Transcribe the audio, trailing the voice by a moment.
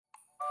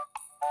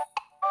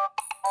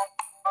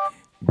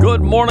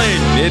Good morning.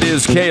 It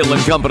is Cail and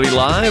Company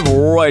Live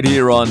right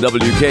here on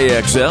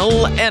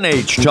WKXL,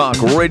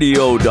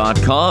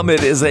 NHTalkRadio.com.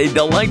 It is a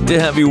delight to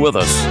have you with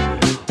us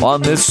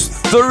on this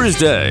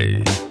Thursday.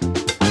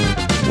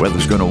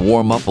 Weather's going to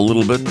warm up a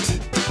little bit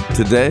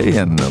today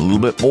and a little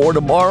bit more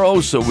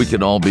tomorrow, so we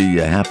can all be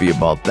happy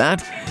about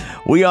that.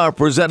 We are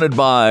presented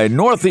by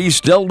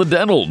Northeast Delta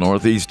Dental.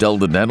 Northeast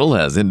Delta Dental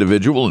has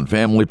individual and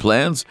family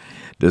plans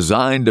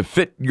designed to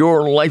fit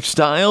your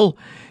lifestyle.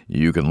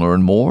 You can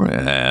learn more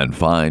and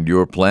find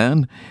your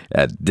plan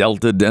at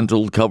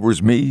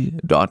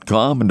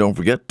deltadentalcoversme.com. And don't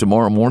forget,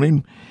 tomorrow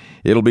morning,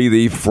 it'll be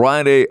the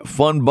Friday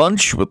Fun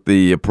Bunch with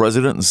the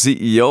president and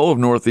CEO of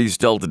Northeast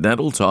Delta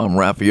Dental, Tom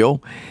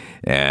Raffio,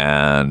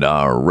 and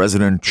our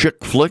resident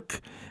chick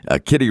flick,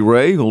 Kitty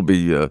Ray, who'll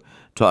be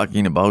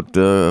talking about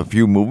a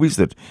few movies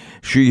that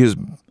she has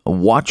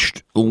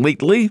watched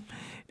lately.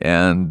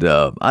 And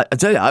I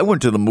tell you, I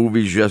went to the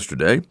movies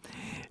yesterday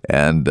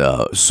and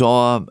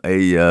saw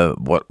a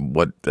what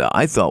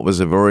I thought was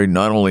a very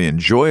not only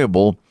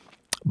enjoyable,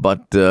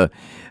 but a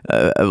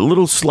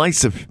little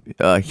slice of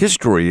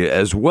history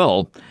as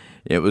well.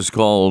 It was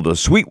called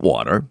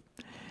Sweetwater,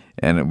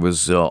 and it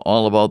was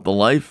all about the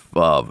life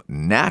of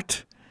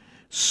Nat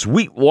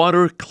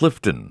Sweetwater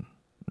Clifton.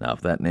 Now,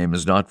 if that name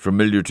is not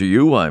familiar to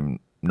you, I'm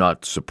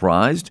not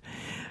surprised.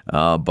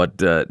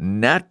 But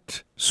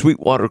Nat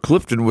Sweetwater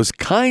Clifton was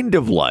kind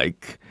of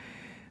like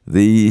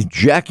the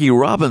Jackie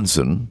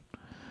Robinson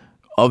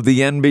of the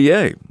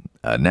NBA.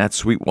 Nat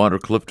Sweetwater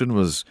Clifton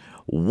was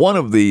one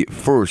of the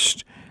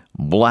first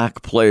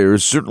black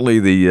players, certainly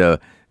the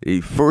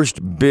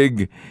first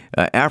big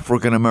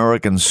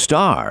African-American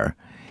star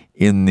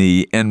in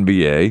the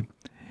NBA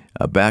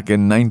back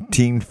in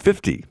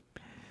 1950.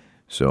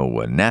 So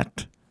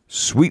Nat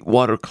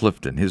Sweetwater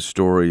Clifton, his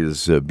story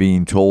is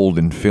being told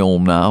in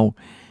film now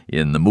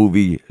in the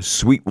movie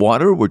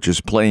Sweetwater, which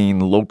is playing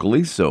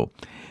locally, so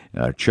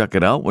check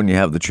it out when you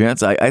have the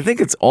chance. I think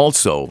it's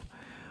also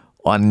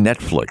on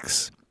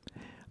Netflix.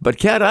 But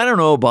Kat, I don't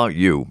know about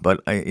you,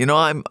 but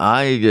I'm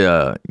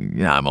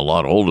a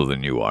lot older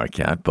than you are,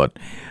 Kat. But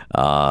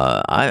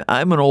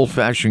I'm an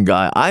old-fashioned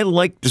guy. I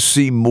like to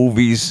see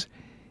movies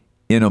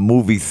in a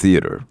movie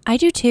theater. I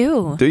do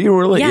too. Do you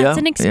really? Yeah, it's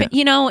an experience.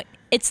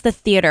 It's the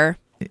theater.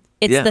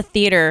 It's the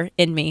theater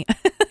in me.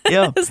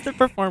 Yeah. It's the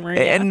performer.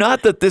 Yeah. And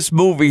not that this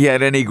movie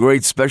had any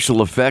great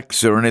special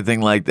effects or anything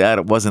like that.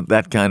 It wasn't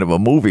that kind of a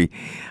movie.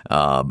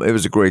 It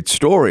was a great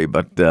story,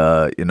 but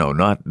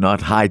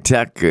not high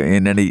tech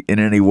in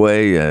any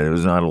way. There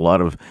was not a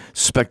lot of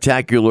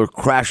spectacular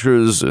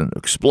crashes and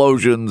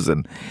explosions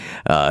and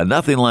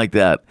nothing like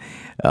that.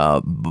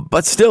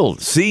 But still,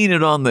 seeing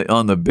it on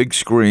the big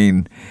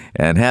screen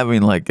and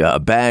having like a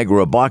bag or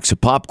a box of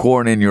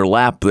popcorn in your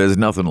lap, there's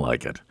nothing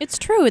like it. It's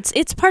true.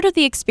 It's part of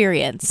the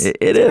experience.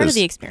 It's part of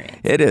the experience.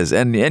 It is.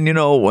 And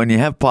when you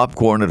have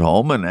popcorn at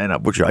home,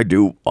 and which I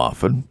do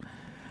often,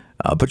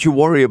 but you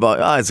worry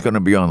about, it's going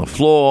to be on the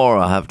floor.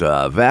 I'll have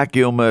to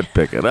vacuum it,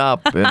 pick it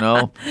up,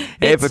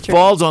 If it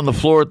falls on the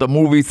floor at the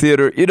movie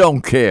theater, you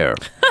don't care.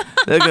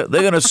 They're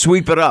going to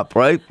sweep it up,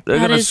 right? They're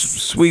going to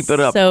sweep it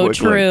up so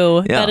quickly.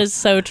 True. Yeah. That is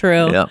so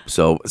true. Yeah.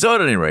 So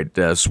at any rate,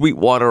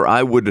 Sweetwater,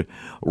 I would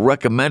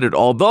recommend it,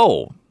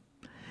 although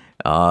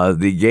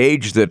the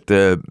gauge that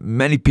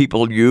many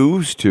people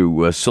use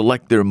to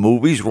select their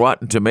movies,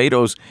 Rotten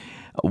Tomatoes,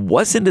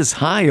 wasn't as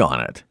high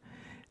on it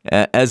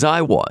as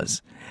I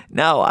was.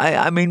 Now,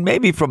 I mean,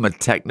 maybe from a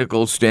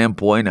technical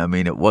standpoint,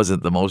 it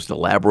wasn't the most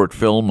elaborate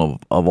film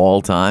of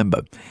all time,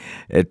 but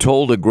it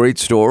told a great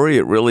story.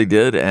 It really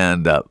did,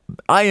 and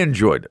I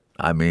enjoyed it.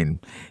 I'm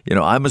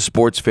a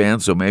sports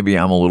fan, so maybe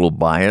I'm a little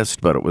biased,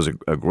 but it was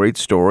a great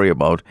story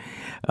about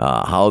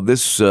how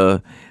this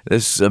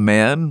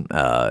man,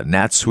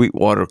 Nat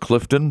Sweetwater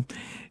Clifton,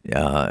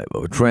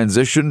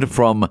 transitioned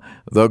from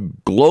the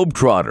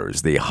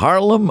Globetrotters, the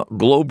Harlem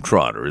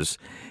Globetrotters.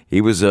 He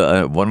was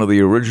one of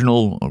the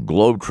original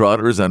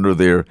Globetrotters under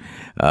their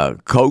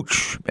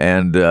coach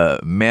and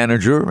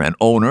manager and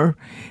owner,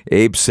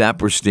 Abe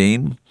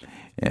Saperstein.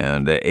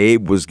 And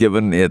Abe was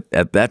given,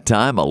 at that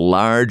time, a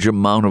large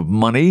amount of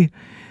money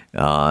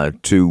to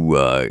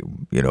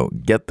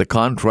get the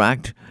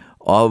contract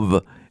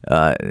of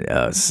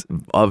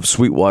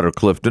Sweetwater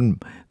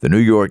Clifton. The New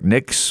York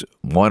Knicks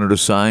wanted to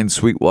sign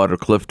Sweetwater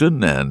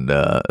Clifton, and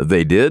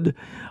they did,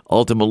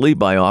 ultimately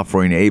by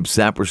offering Abe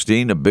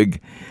Saperstein a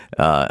big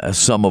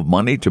sum of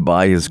money to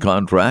buy his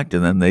contract,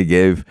 and then they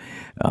gave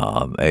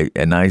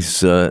a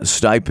nice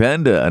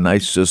stipend, a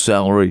nice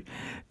salary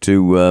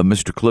to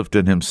Mr.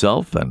 Clifton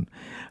himself, and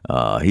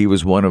he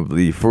was one of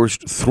the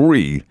first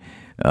three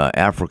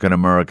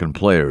African-American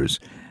players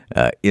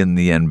in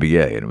the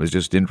NBA. And it was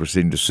just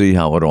interesting to see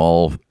how it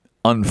all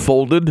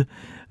unfolded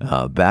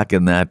back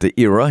in that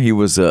era. He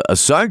was a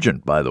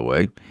sergeant, by the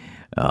way,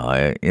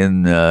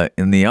 in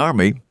the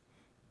Army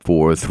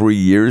for 3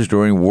 years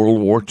during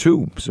World War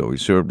II. So he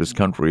served his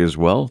country as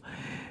well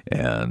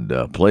and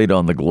played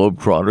on the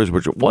Globetrotters,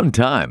 which at one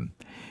time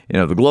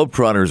the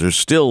Globetrotters are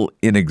still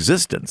in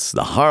existence,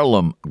 the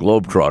Harlem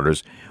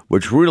Globetrotters,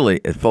 which really,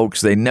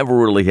 folks, they never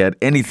really had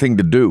anything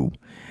to do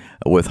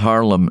with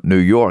Harlem, New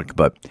York.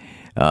 But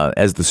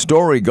as the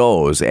story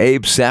goes,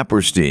 Abe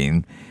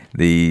Saperstein,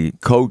 the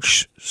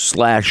coach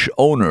 /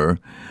 owner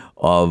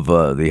of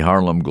the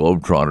Harlem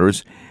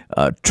Globetrotters,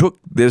 took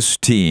this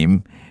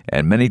team,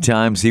 and many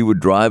times he would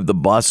drive the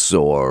bus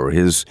or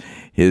his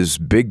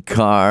big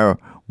car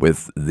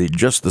with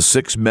just the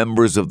 6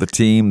 members of the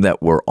team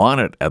that were on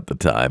it at the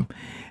time.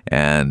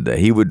 And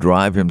he would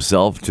drive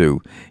himself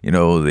to,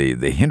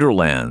 the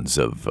hinterlands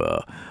of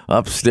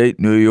upstate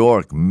New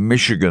York,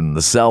 Michigan,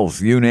 the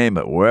South, you name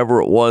it,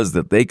 wherever it was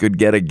that they could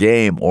get a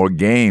game or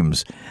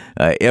games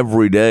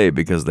every day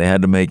because they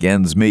had to make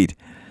ends meet.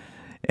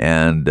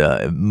 And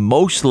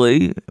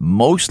mostly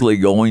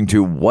going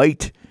to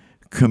white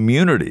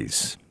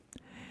communities.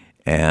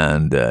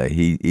 And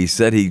he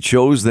said he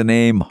chose the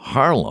name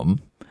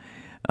Harlem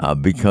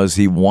because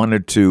he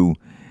wanted to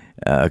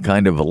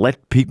kind of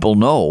let people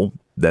know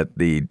that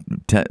the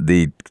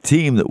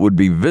team that would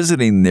be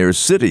visiting their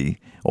city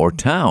or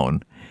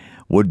town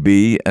would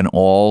be an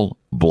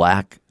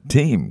all-black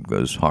team,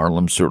 because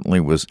Harlem certainly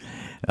was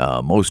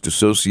most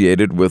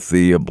associated with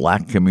the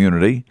black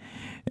community.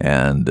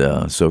 And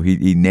so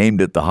he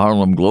named it the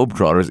Harlem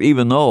Globetrotters,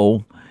 even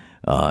though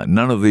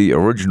none of the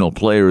original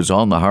players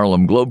on the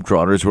Harlem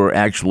Globetrotters were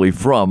actually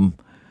from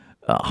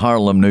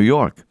Harlem, New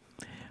York.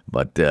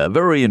 But a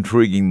very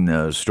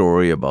intriguing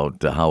story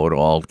about how it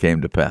all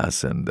came to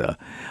pass. And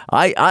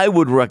I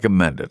would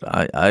recommend it.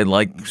 I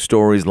like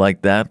stories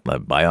like that,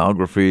 like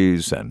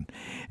biographies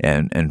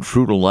and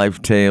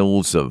true-to-life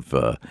tales of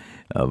a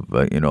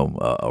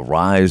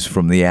rise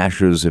from the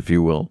ashes, if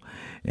you will.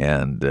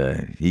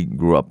 And he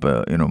grew up,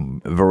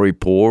 very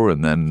poor,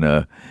 and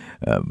then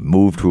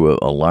moved to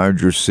a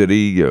larger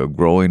city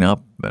growing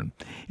up. And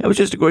it was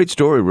just a great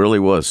story, really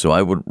was. So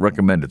I would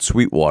recommend it,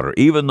 Sweetwater.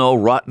 Even though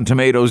Rotten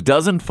Tomatoes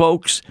doesn't,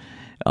 folks,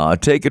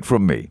 take it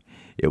from me.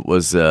 It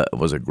was a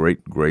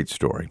great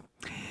story.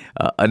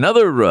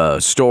 Another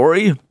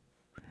story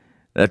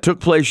that took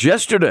place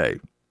yesterday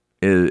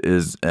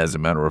is, as a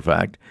matter of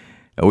fact,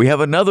 we have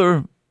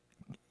another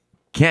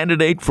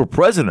candidate for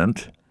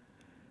president,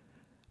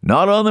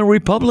 not on the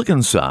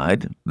Republican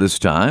side this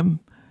time,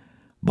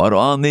 but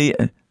on the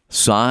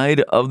side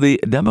of the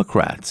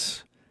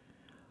Democrats.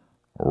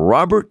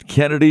 Robert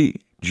Kennedy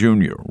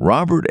Jr.,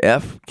 Robert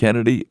F.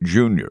 Kennedy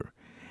Jr.,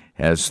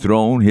 has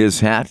thrown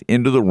his hat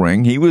into the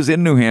ring. He was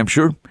in New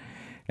Hampshire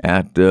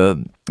at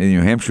the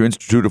New Hampshire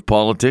Institute of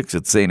Politics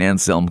at St.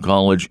 Anselm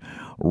College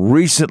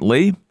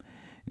recently,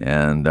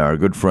 and our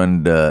good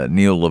friend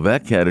Neil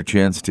Levesque had a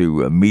chance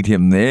to meet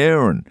him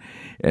there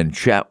and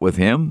chat with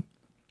him.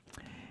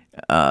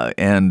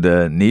 And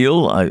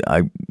Neil,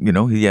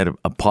 he had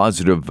a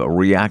positive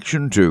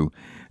reaction to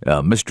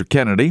Mr.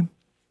 Kennedy.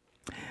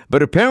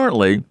 But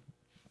apparently,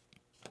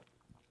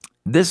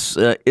 this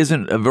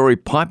isn't a very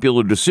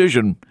popular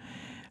decision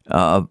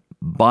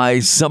by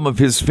some of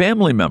his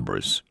family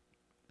members.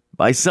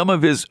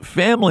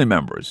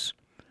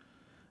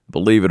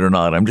 Believe it or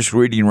not, I'm just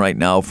reading right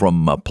now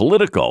from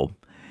Politico.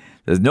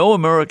 There's no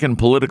American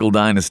political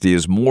dynasty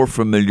is more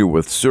familiar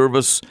with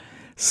service,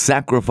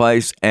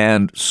 sacrifice,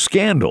 and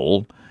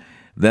scandal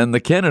than the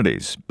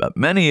Kennedys. But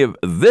many of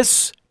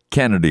this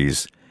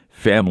Kennedy's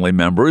family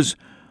members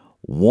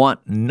want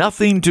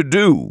nothing to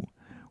do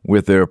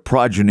with their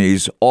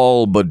progeny's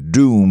all but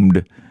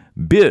doomed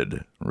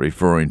bid,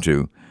 referring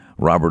to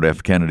Robert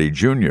F. Kennedy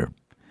Jr.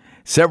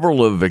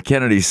 Several of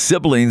Kennedy's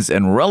siblings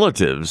and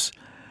relatives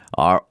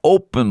are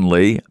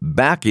openly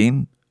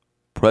backing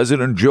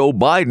President Joe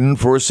Biden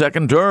for a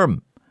second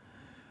term.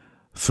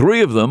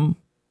 3 of them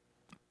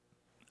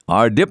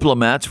are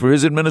diplomats for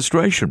his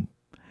administration.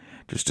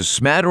 Just a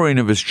smattering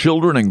of his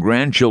children and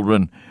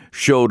grandchildren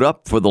showed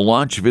up for the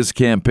launch of his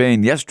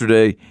campaign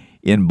yesterday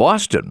in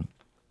Boston.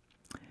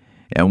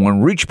 And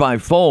when reached by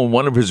phone,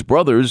 one of his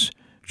brothers,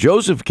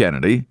 Joseph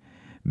Kennedy,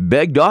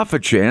 begged off a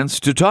chance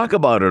to talk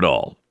about it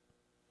all.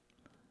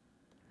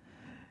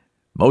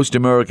 Most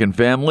American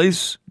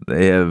families,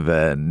 they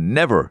have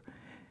never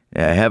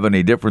have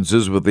any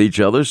differences with each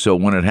other, so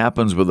when it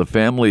happens with a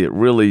family, it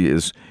really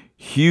is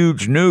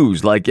huge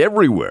news, like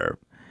everywhere.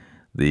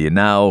 The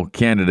now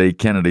candidate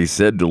Kennedy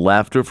said to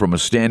laughter from a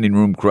standing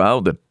room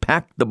crowd that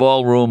packed the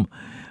ballroom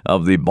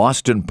of the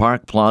Boston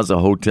Park Plaza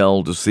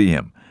Hotel to see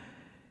him.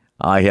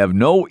 I have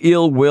no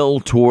ill will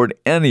toward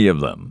any of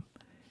them,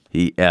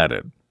 he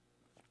added.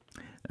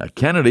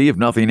 Kennedy, if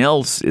nothing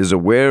else, is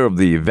aware of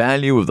the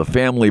value of the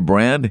family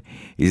brand.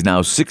 He's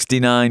now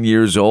 69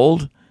 years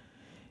old.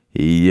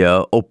 He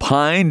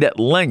opined at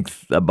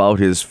length about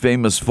his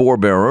famous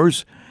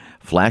forebearers,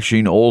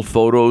 flashing old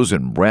photos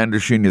and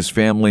brandishing his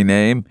family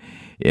name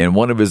in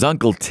one of his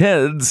Uncle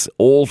Ted's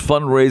old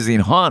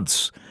fundraising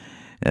haunts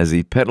as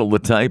he peddled the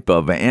type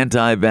of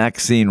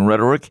anti-vaccine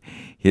rhetoric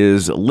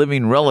his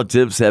living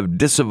relatives have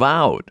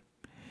disavowed.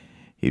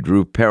 He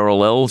drew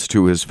parallels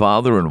to his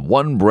father in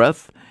one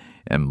breath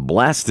and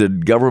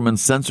blasted government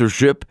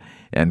censorship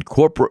and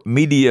corporate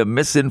media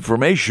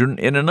misinformation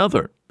in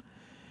another.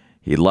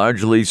 he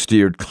largely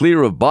steered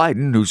clear of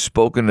Biden, who's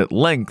spoken at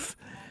length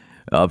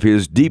of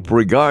his deep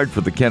regard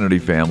for the Kennedy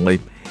family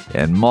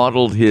and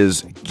modeled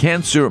his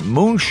cancer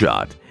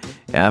moonshot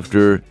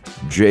after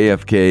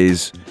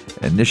JFK's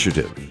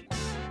initiative.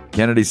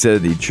 Kennedy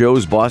said he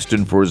chose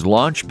Boston for his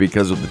launch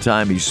because of the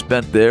time he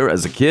spent there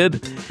as a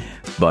kid,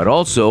 but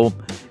also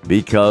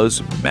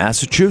because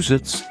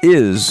Massachusetts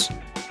is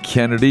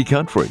Kennedy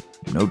country.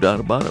 No doubt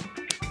about it.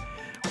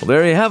 Well,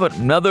 there you have it.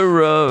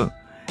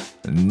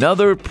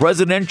 Another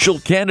presidential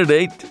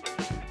candidate.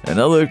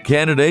 Another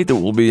candidate that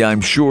will be,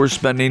 I'm sure,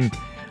 spending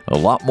a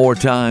lot more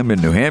time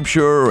in New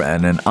Hampshire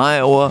and in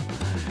Iowa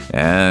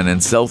and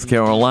in South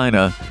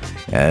Carolina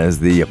as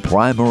the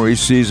primary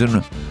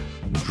season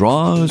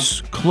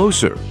draws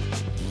closer.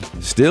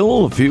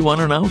 Still a few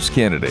unannounced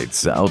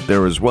candidates out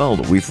there as well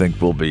that we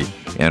think will be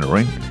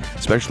entering,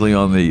 especially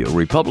on the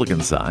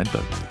Republican side.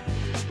 But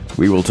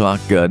we will talk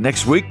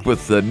next week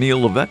with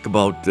Neil Levesque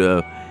about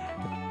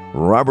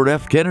Robert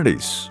F.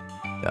 Kennedy's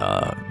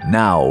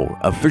now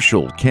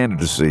official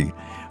candidacy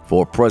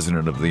for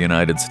President of the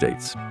United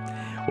States.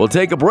 We'll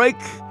take a break.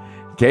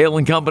 Cail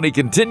and Company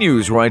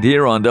continues right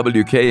here on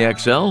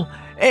WKXL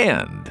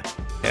and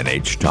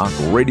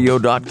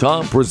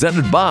NHTalkRadio.com,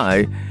 presented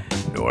by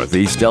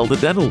Northeast Delta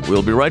Dental.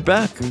 We'll be right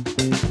back.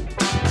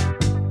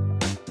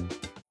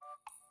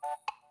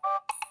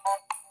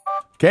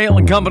 Cail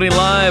and Company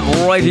live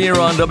right here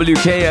on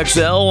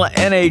WKXL,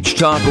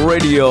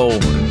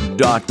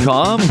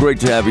 NHTalkRadio.com. Great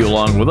to have you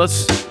along with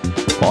us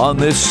on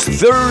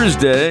this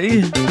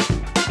Thursday.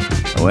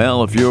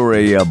 Well, if you're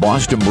a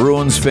Boston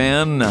Bruins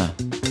fan,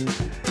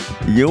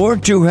 you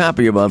weren't too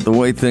happy about the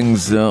way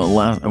things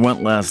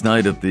went last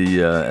night at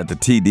the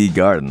TD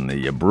Garden.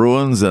 The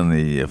Bruins and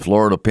the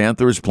Florida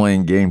Panthers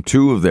playing Game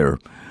 2 of their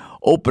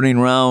opening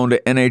round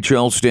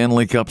NHL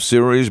Stanley Cup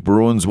Series.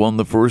 Bruins won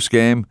the first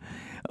game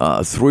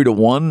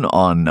 3-1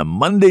 on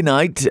Monday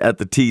night at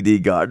the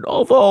TD Garden.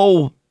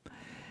 Although,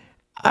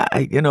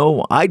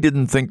 I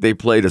didn't think they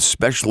played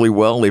especially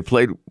well. They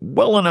played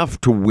well enough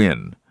to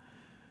win.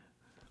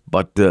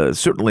 But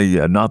certainly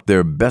not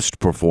their best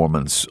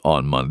performance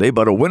on Monday.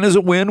 But a win is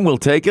a win. We'll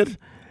take it.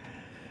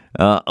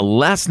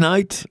 Last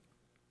night,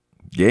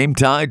 game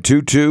tied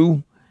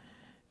 2-2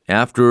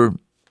 after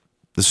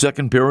the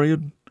second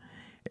period.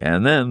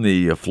 And then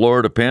the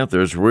Florida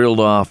Panthers reeled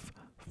off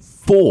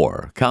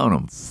four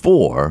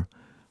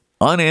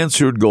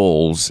unanswered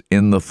goals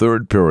in the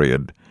third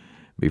period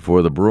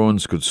before the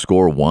Bruins could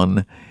score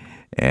one.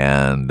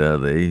 And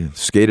they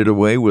skated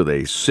away with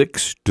a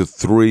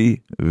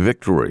 6-3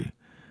 victory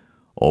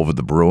over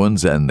the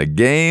Bruins. And the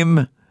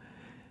game,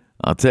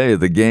 I'll tell you,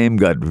 the game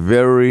got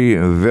very,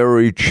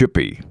 very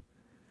chippy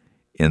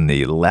in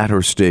the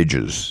latter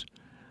stages.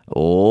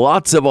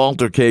 Lots of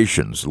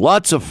altercations,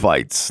 lots of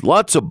fights,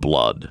 lots of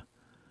blood.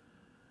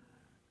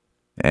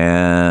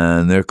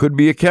 And there could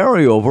be a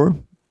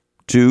carryover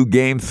to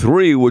Game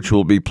 3, which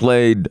will be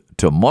played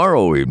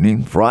tomorrow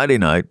evening, Friday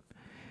night,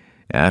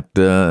 at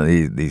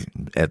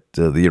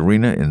the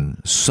arena in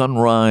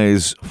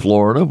Sunrise,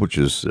 Florida, which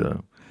is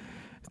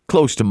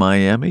close to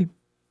Miami.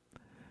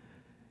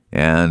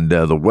 And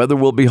the weather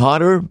will be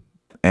hotter,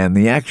 and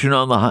the action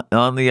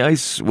on the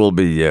ice will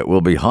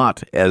be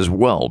hot as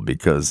well,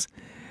 because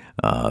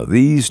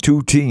these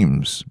two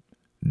teams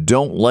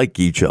don't like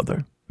each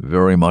other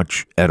very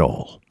much at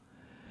all.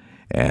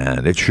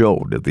 And it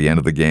showed at the end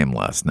of the game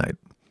last night.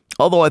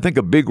 Although I think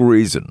a big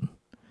reason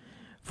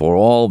for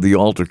all the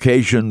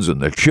altercations and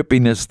the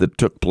chippiness that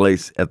took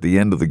place at the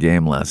end of the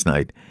game last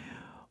night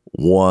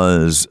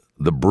was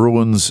the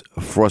Bruins'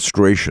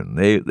 frustration.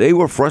 They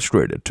were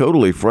frustrated,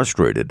 totally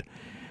frustrated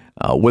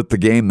with the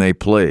game they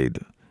played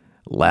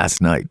last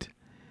night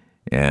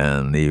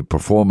and the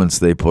performance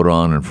they put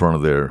on in front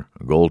of their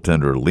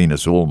goaltender,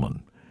 Linus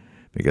Ullmann,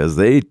 because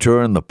they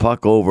turned the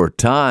puck over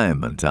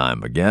time and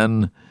time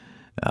again,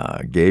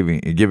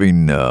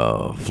 giving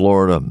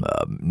Florida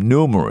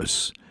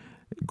numerous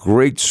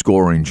great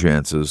scoring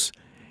chances,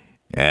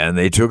 and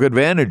they took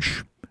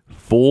advantage.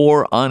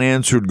 4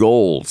 unanswered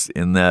goals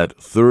in that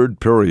third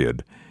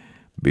period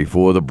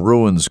before the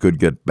Bruins could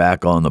get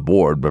back on the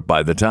board. But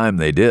by the time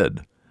they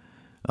did,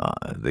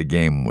 the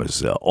game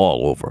was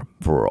all over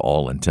for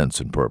all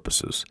intents and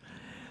purposes.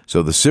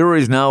 So the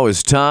series now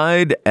is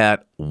tied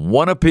at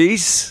 1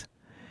 apiece.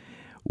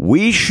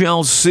 We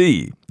shall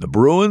see. The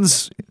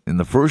Bruins, in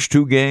the first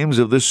 2 games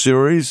of this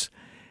series,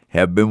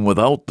 have been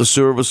without the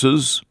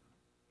services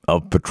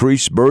of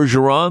Patrice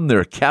Bergeron,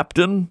 their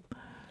captain.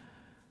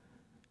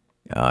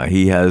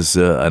 He has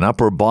an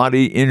upper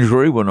body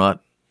injury. We're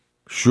not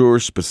sure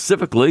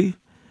specifically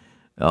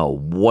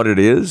what it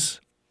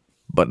is,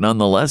 but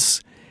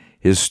nonetheless,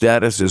 his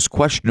status is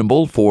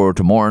questionable for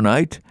tomorrow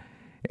night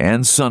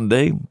and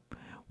Sunday.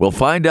 We'll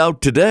find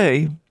out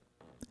today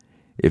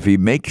if he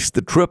makes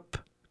the trip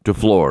to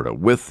Florida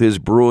with his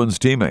Bruins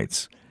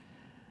teammates,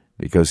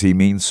 because he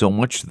means so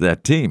much to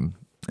that team,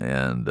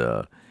 and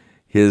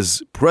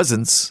his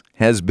presence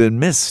has been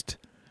missed.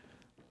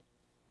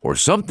 Or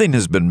something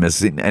has been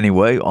missing,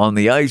 anyway, on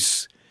the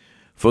ice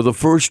for the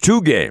first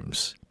 2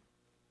 games.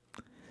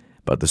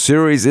 But the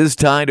series is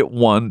tied at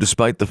 1,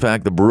 despite the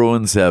fact the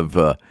Bruins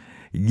have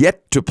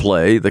yet to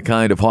play the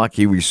kind of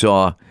hockey we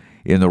saw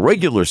in the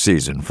regular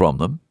season from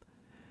them.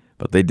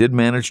 But they did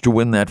manage to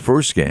win that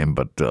first game.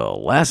 But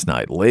last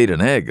night laid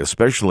an egg,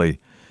 especially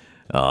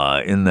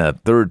in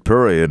that third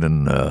period,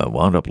 and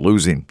wound up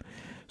losing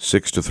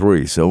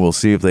 6-3. So we'll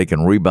see if they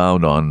can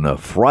rebound on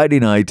Friday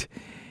night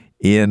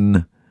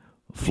in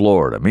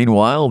Florida.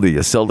 Meanwhile, the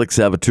Celtics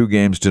have a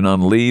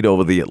 2-0 lead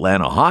over the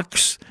Atlanta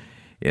Hawks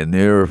in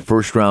their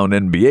first-round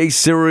NBA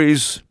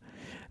series.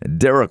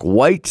 Derek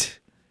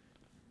White,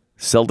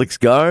 Celtics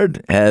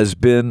guard, has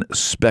been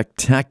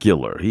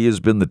spectacular. He has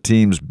been the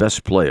team's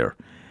best player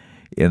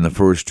in the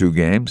first 2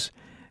 games,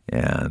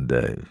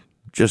 and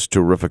just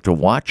terrific to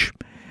watch.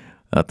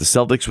 The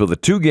Celtics with a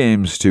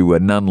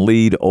 2-0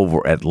 lead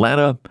over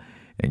Atlanta,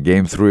 and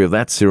Game 3 of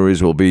that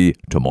series will be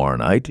tomorrow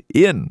night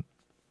in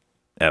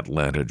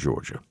Atlanta,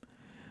 Georgia.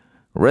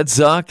 Red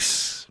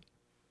Sox,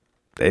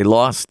 they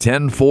lost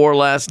 10-4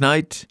 last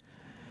night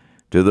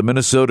to the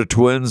Minnesota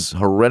Twins.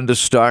 Horrendous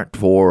start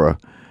for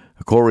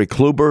Corey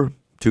Kluber,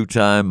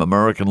 2-time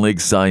American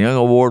League Cy Young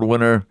Award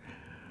winner.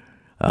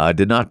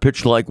 Did not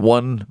pitch like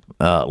one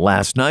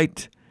last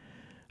night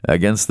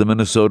against the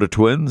Minnesota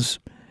Twins.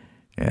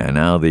 And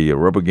now the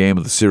rubber game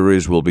of the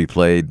series will be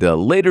played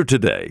later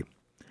today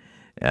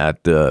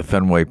at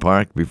Fenway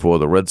Park before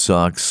the Red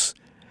Sox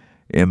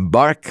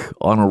embark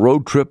on a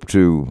road trip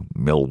to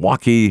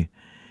Milwaukee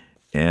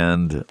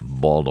and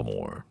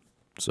Baltimore.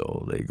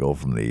 So they go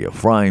from the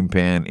frying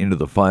pan into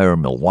the fire.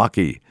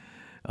 Milwaukee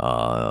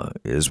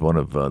is one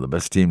of the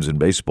best teams in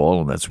baseball,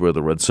 and that's where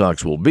the Red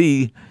Sox will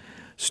be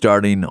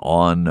starting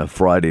on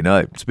Friday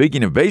night.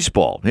 Speaking of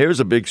baseball, here's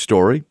a big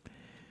story.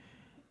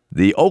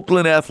 The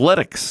Oakland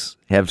Athletics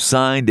have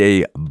signed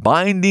a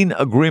binding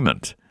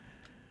agreement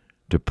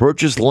to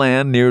purchase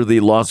land near the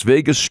Las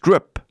Vegas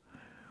Strip,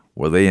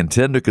 where they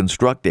intend to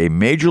construct a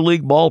major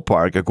league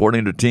ballpark,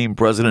 according to team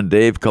president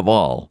Dave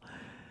Cail.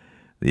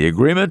 The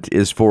agreement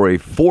is for a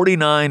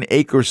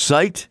 49-acre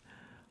site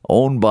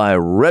owned by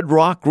Red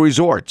Rock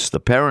Resorts, the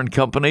parent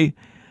company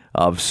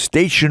of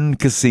Station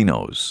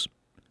Casinos.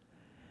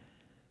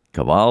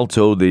 Cail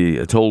told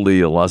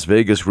the Las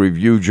Vegas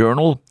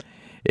Review-Journal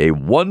a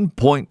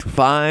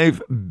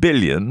 $1.5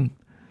 billion,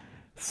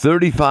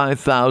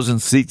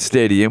 35,000-seat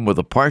stadium with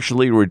a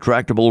partially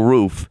retractable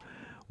roof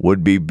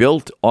would be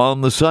built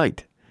on the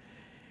site,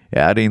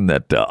 adding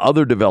that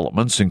other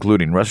developments,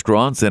 including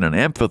restaurants and an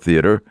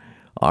amphitheater,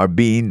 are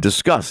being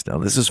discussed. Now,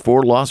 this is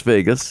for Las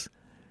Vegas.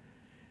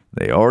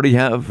 They already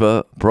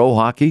have pro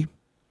hockey,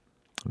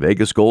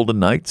 Vegas Golden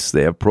Knights.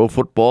 They have pro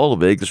football,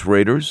 the Vegas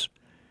Raiders.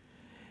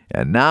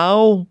 And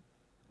now,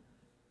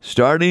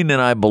 starting in,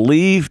 I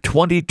believe,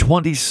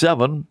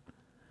 2027,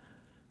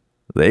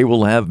 they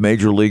will have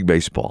Major League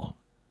Baseball.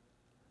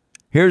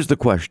 Here's the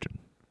question.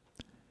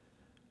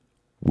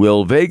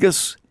 Will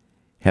Vegas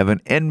have an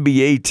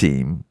NBA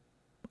team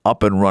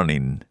up and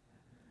running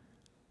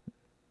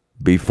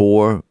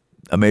before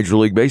a Major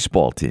League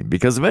Baseball team?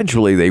 Because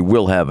eventually they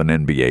will have an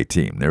NBA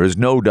team. There is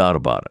no doubt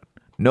about it.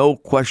 No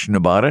question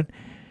about it.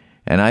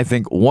 And I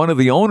think one of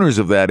the owners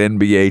of that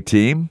NBA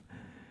team,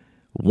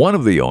 one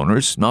of the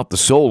owners, not the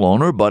sole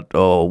owner, but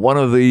one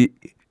of the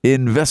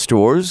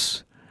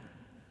investors,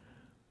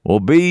 will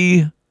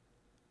be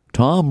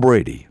Tom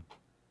Brady.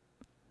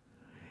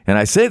 And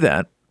I say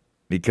that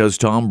because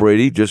Tom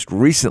Brady just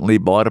recently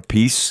bought a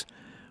piece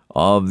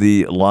of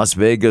the Las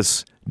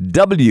Vegas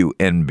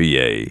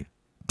WNBA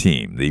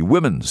team, the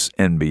women's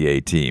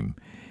NBA team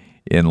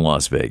in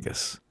Las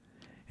Vegas.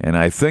 And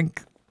I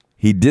think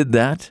he did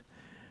that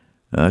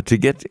to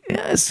get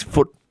his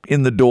foot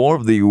in the door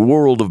of the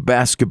world of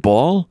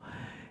basketball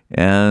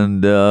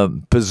and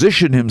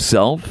position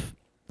himself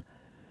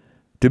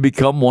to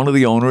become one of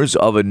the owners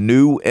of a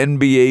new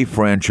NBA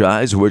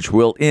franchise, which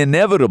will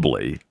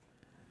inevitably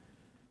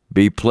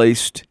be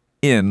placed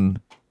in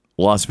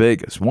Las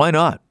Vegas. Why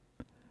not?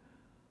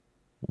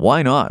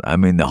 Why not? I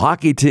mean, the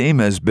hockey team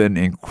has been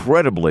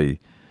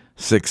incredibly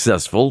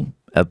successful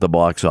at the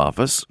box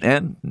office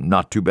and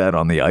not too bad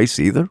on the ice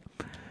either.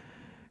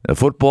 The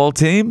football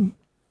team,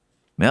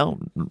 well,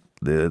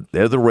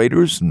 they're the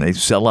Raiders, and they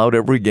sell out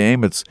every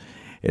game. It's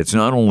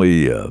not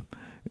only a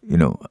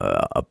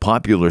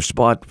popular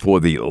spot for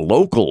the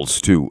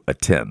locals to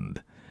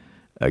attend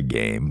a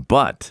game,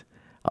 but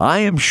I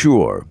am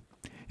sure,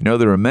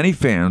 there are many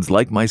fans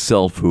like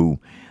myself who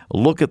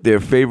look at their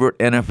favorite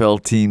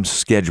NFL team's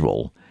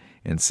schedule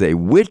and say,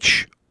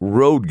 which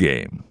road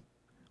game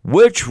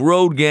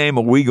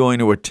are we going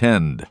to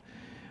attend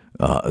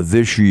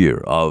this year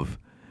of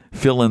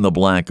fill in the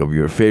blank of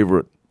your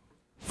favorite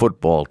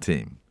football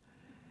team?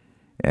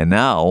 And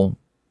now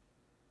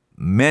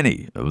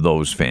many of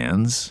those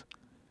fans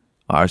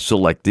are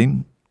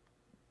selecting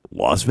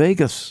Las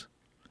Vegas.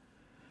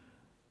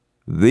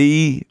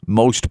 The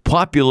most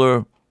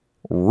popular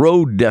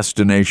road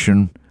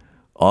destination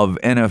of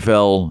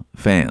NFL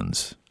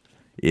fans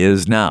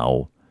is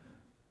now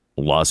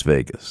Las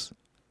Vegas.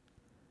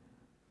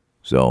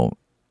 So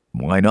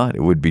Why not?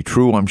 It would be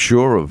true, I'm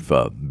sure, of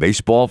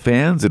baseball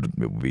fans. It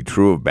would be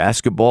true of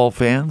basketball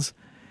fans.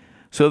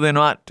 So they're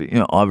not,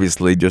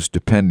 obviously just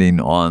depending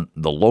on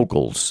the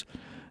locals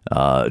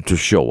to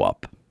show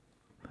up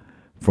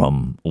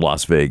from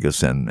Las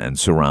Vegas and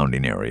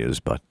surrounding areas,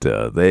 but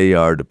they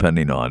are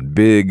depending on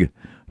big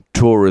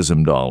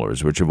tourism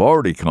dollars, which have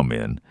already come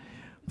in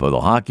for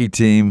the hockey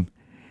team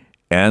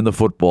and the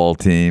football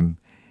team,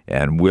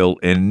 and will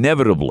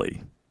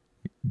inevitably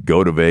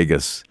go to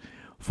Vegas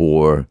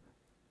for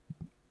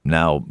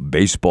now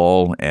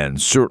baseball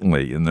and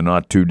certainly in the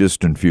not too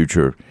distant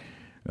future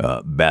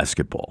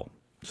basketball.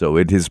 So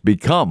it has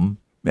become,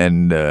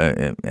 and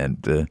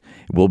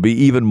will be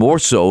even more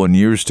so in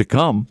years to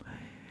come,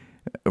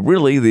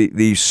 really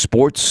the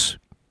sports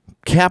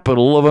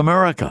capital of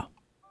America.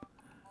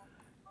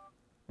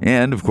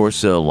 And, of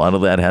course, a lot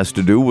of that has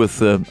to do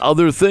with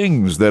other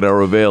things that are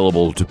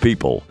available to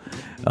people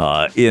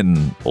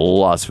in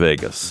Las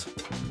Vegas.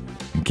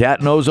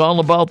 Kat knows all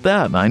about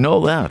that. I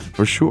know that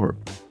for sure.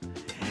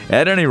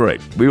 At any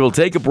rate, we will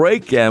take a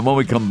break, and when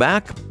we come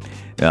back,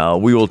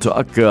 we will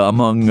talk,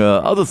 among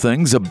other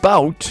things,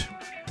 about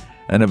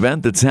an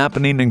event that's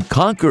happening in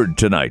Concord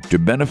tonight to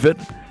benefit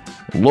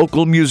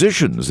local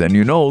musicians. And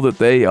you know that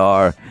they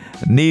are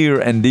near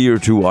and dear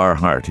to our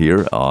heart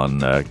here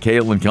on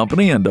Cail and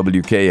Company on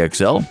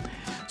WKXL.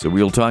 So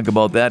we'll talk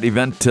about that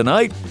event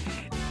tonight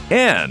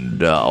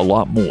and a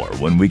lot more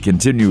when we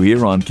continue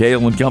here on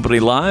Cail and Company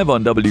Live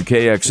on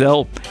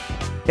WKXL,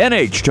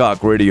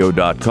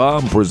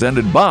 NHTalkRadio.com,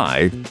 presented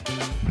by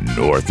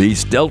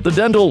Northeast Delta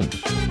Dental.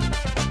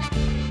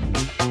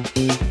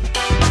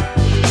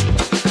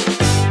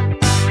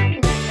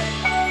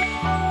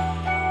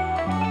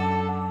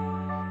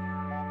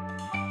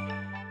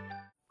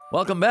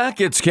 Welcome back.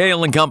 It's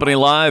Cail and Company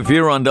Live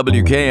here on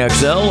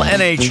WKXL,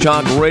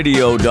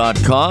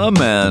 NHTalkRadio.com,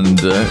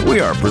 and we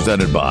are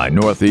presented by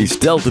Northeast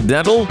Delta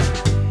Dental.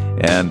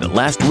 And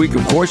last week,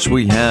 of course,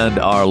 we had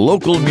our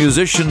Local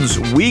Musicians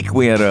Week.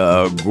 We had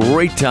a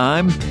great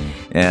time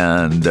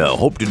and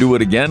hope to do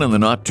it again in the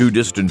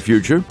not-too-distant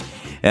future.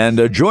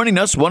 And joining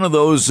us, one of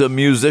those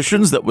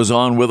musicians that was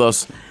on with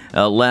us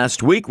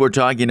last week, we're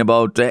talking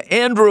about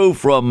Andrew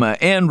from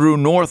Andrew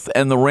North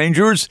and the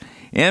Rangers.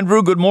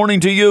 Andrew, good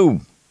morning to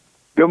you.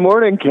 Good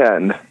morning,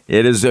 Ken.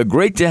 It is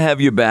great to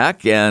have you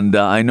back, and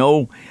I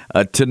know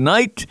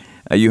tonight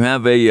you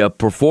have a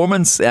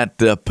performance at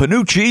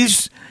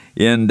Panucci's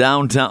in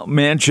downtown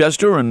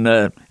Manchester,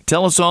 and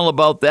tell us all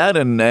about that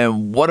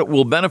and what it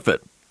will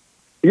benefit.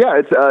 Yeah,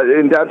 it's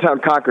in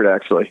downtown Concord,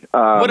 actually.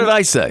 What did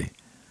I say?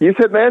 You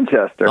said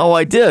Manchester. Oh,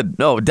 I did.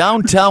 No,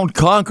 downtown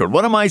Concord.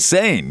 What am I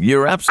saying?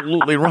 You're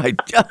absolutely right.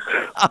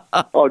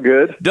 All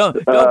good.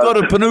 Don't go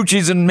to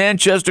Panucci's in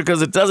Manchester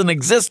because it doesn't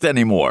exist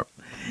anymore.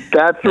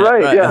 That's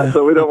right, yeah.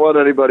 So we don't want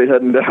anybody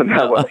heading down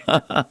that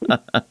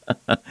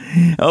way.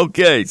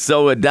 Okay,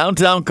 so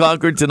downtown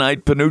Concord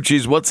tonight,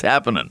 Panucci's, what's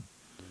happening?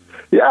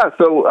 Yeah,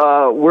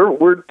 so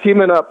we're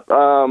teaming up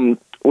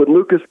with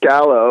Lucas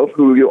Gallo,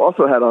 who you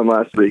also had on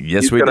last week.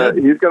 Yes, we did.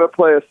 He's going to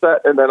play a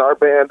set, and then our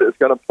band is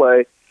going to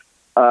play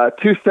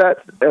 2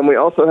 sets, and we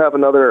also have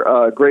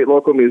another great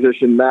local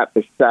musician, Matt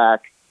Basak,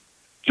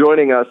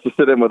 joining us to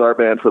sit in with our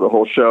band for the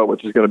whole show,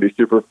 which is going to be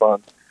super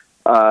fun.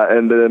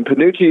 And then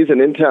Panucci's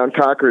and In Town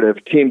Concord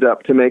have teamed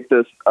up to make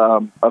this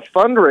a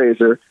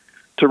fundraiser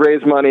to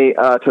raise money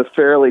to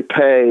fairly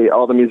pay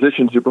all the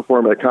musicians who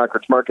perform at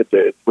Concord's Market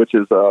Days, which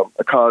is a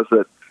cause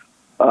that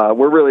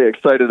we're really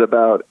excited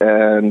about,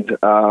 and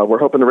we're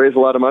hoping to raise a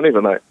lot of money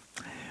tonight.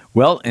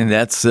 Well, and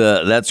that's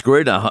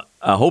great. I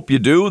hope you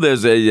do.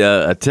 There's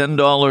a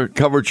 $10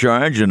 cover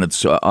charge, and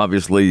it's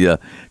obviously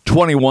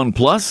 21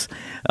 plus.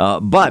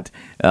 But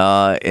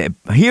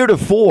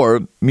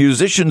heretofore,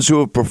 musicians who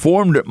have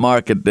performed at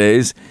Market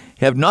Days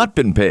have not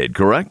been paid,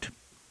 correct?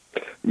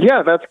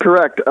 Yeah, that's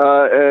correct.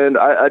 And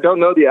I don't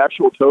know the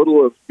actual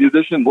total of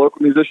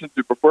local musicians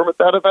who perform at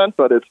that event,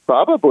 but it's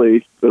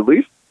probably at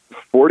least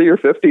 40 or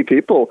 50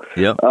 people,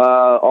 yep.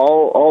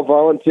 all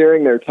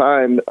volunteering their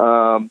time.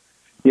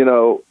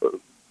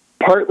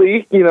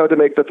 Partly, to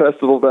make the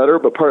festival better,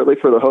 but partly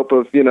for the hope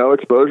of,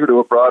 exposure to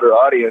a broader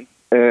audience.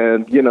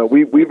 And,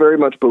 we very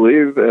much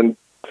believe and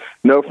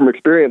know from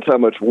experience how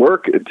much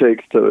work it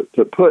takes to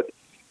put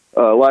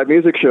a live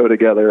music show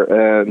together.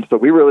 And so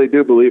we really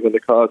do believe in the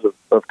cause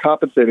of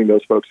compensating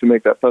those folks who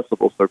make that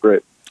festival so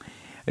great.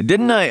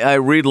 Didn't I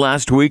read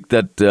last week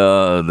that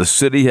the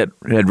city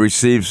had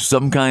received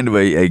some kind of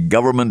a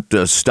government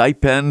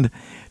stipend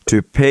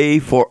to pay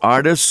for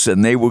artists,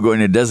 and they were going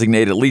to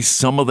designate at least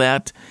some of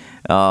that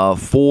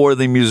for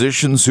the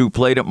musicians who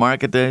played at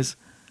Market Days?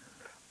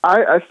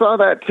 I saw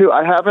that, too.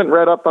 I haven't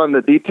read up on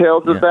the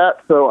details of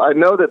that, so I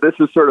know that this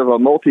is sort of a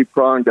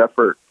multi-pronged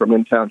effort from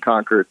In Town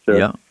Concord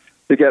to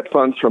get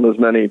funds from as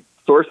many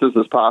sources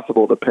as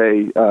possible to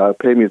pay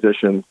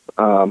musicians.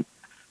 So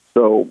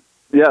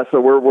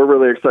we're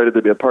really excited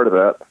to be a part of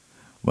that.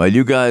 Well,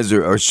 you guys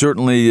are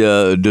certainly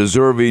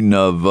deserving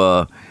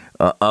of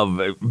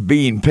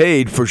being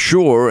paid for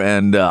sure.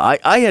 And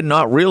I had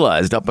not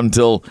realized up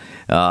until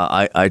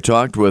I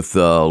talked with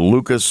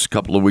Lucas a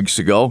couple of weeks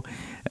ago,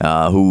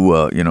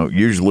 who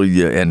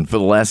usually and for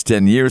the last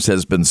 10 years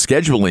has been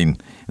scheduling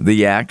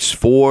the acts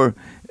for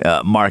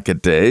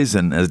market days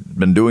and has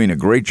been doing a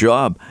great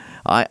job.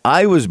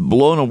 I was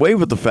blown away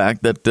with the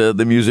fact that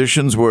the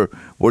musicians were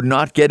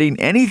not getting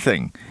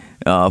anything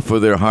for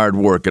their hard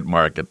work at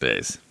market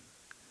days.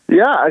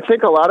 Yeah, I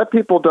think a lot of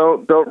people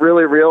don't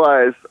really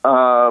realize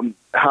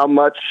how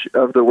much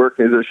of the work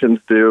musicians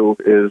do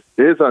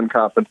is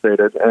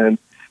uncompensated, and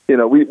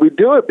we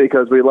do it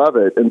because we love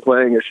it, and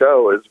playing a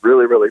show is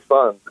really, really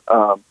fun.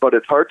 But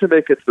it's hard to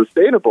make it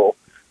sustainable.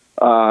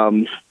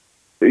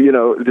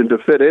 To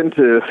fit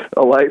into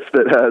a life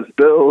that has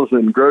bills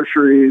and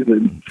groceries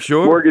and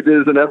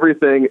mortgages and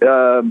everything,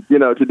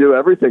 to do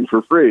everything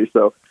for free.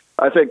 So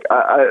I think,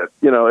 at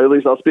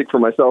least I'll speak for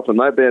myself and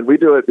my band, we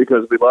do it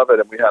because we love it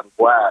and we have a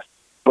blast.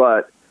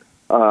 But,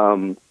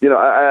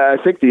 I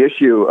think the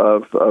issue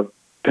of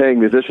paying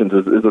musicians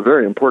is a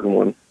very important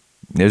one.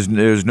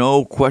 There's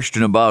no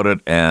question about it,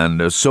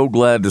 and so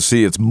glad to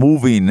see it's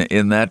moving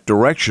in that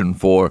direction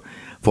for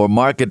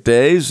market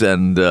days,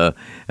 and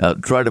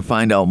try to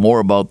find out more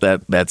about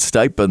that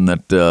stipend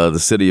that the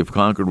city of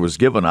Concord was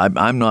given.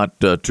 I'm not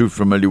too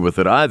familiar with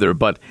it either,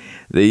 but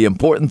the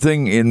important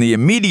thing in the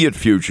immediate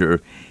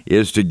future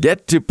is to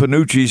get to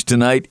Panucci's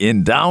tonight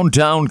in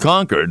downtown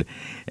Concord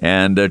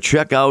and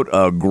check out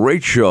a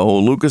great show.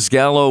 Lucas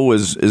Gallo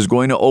is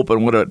going to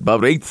open,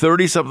 about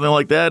 8:30, something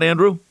like that,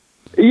 Andrew?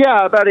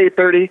 Yeah, about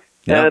 8:30.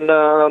 Yeah.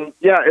 And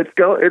it's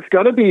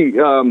going to be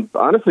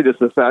honestly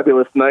just a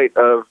fabulous night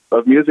of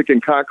music in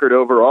Concord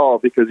overall,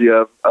 because you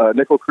have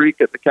Nickel Creek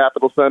at the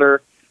Capitol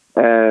Center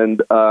and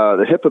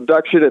the Hip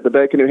Abduction at the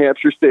Bank of New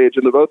Hampshire stage,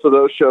 and both of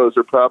those shows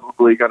are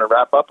probably going to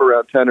wrap up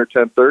around 10 or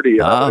 10:30.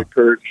 I would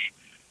encourage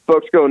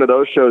folks going to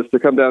those shows to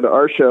come down to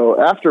our show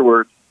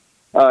afterwards,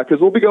 because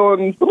we'll be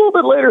going a little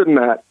bit later than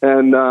that.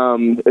 And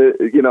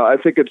I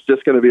think it's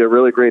just going to be a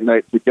really great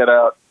night to get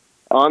out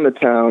on the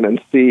town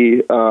and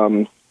see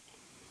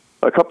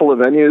a couple of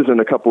venues and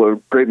a couple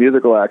of great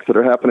musical acts that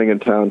are happening in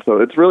town. So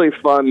it's really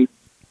fun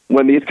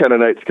when these kind of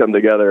nights come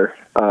together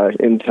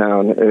in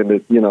town, and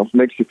it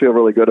makes you feel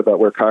really good about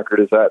where Concord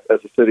is at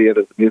as a city and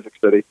as a music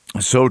city.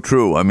 So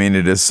true. I mean,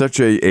 it is such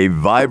a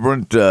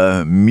vibrant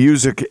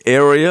music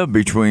area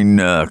between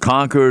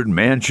Concord,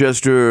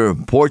 Manchester,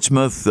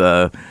 Portsmouth,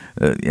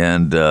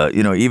 and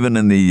even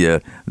in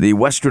the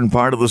western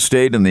part of the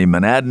state, in the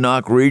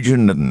Monadnock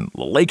region and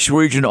the Lakes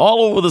region,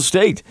 all over the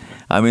state.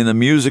 I mean, the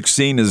music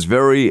scene is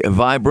very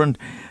vibrant,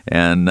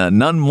 and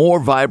none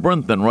more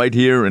vibrant than right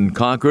here in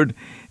Concord.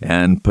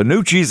 And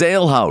Panucci's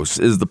Ale House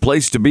is the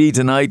place to be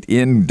tonight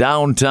in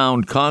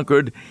downtown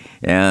Concord,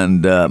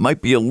 and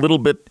might be a little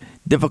bit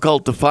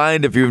difficult to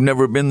find if you've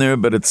never been there,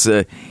 but it's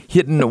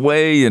hidden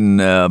away in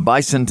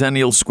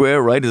Bicentennial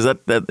Square, right? Is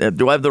that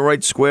do I have the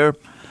right square?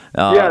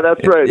 Yeah,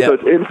 that's right. Yeah. So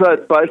it's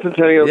inside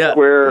Bicentennial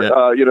Square.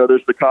 Yeah.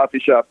 There's the coffee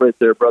shop right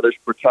there, Brothers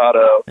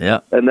Portato. Yeah.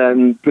 And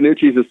then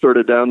Panucci's is sort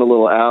of down the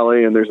little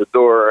alley, and there's a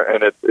door,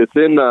 and it's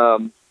in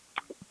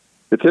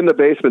the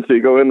basement. So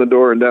you go in the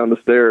door and down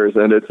the stairs,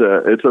 and it's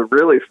a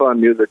really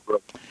fun music room.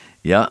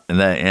 Yeah,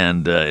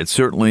 and it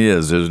certainly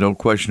is. There's no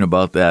question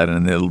about that,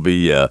 and it'll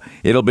be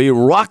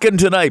rocking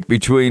tonight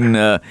between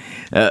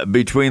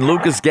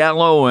Lucas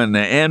Gallo and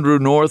Andrew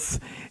North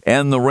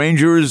and the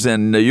Rangers,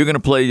 and you're going to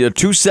play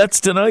 2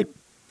 sets tonight.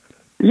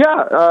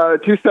 Yeah,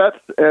 2 sets,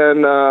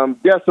 and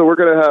so we're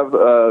going to have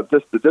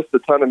just a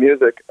ton of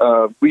music.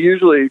 We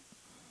usually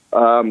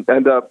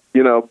end up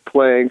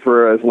playing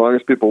for as long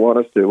as people want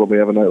us to when we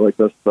have a night like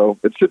this. So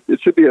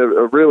it should be a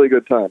really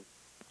good time.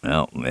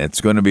 Well,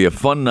 it's going to be a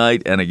fun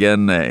night, and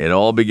again, it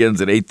all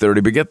begins at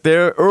 8:30. But get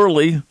there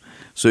early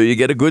so you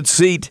get a good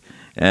seat,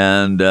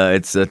 and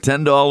it's a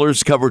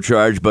 $10 cover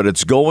charge, but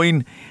it's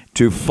going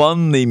to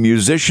fund the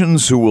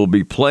musicians who will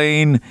be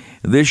playing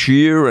this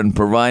year and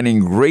providing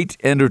great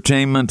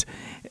entertainment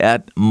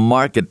at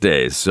market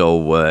days.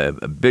 So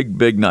a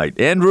big night.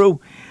 Andrew,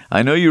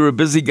 I know you're a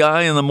busy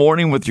guy in the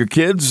morning with your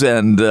kids,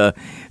 and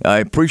I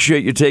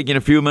appreciate you taking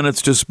a few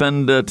minutes to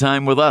spend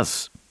time with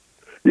us.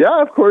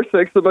 Yeah, of course.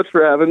 Thanks so much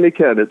for having me,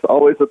 Ken. It's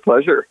always a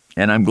pleasure.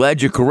 And I'm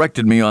glad you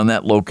corrected me on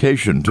that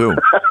location, too.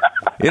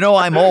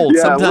 I'm old.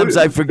 Yeah, sometimes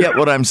I forget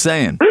what I'm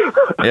saying.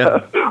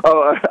 Yeah.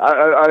 Oh,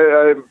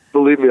 I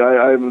believe me,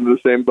 I'm in the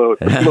same boat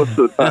most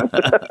of the time.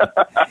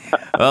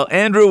 Well,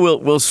 Andrew,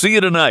 we'll see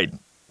you tonight.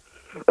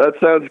 That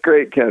sounds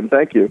great, Ken.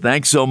 Thank you.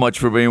 Thanks so much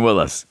for being with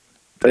us.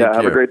 Take care.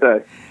 Have a great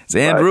day. It's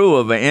Andrew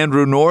of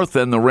Andrew North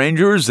and the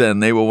Rangers,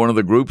 and they were one of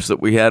the groups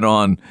that we had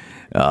on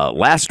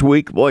last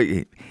week.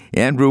 Boy,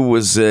 Andrew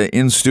was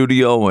in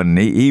studio, and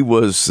he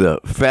was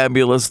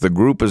fabulous. The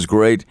group is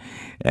great.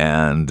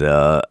 And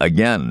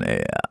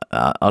again,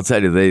 I'll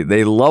tell you,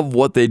 they love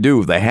what they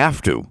do. They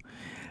have to,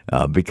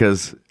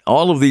 because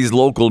all of these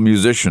local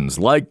musicians,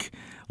 like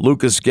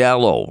Lucas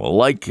Gallo,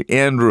 like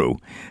Andrew,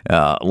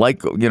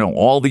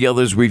 all the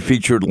others we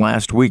featured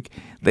last week,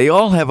 they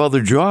all have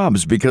other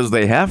jobs because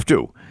they have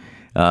to.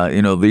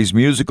 these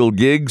musical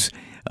gigs,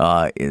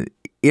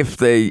 if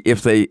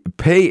they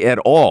pay at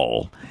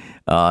all,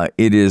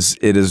 it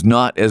is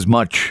not as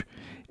much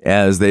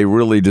as they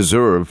really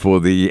deserve for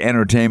the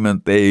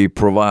entertainment they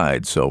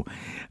provide. So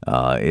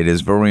it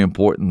is very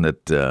important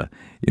that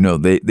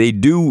they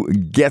do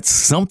get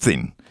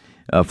something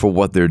for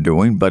what they're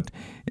doing. But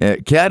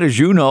Kat, as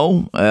you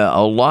know,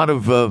 a lot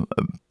of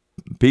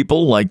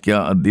people like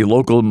the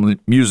local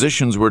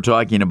musicians we're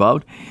talking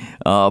about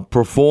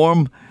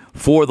perform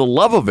for the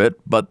love of it,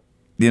 but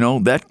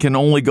that can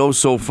only go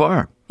so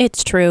far.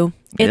 It's true.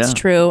 It's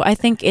true. I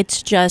think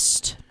it's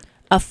just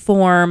a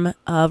form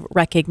of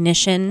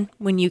recognition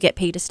when you get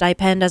paid a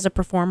stipend as a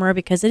performer,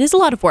 because it is a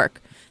lot of work.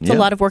 It's a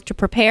lot of work to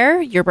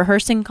prepare. You're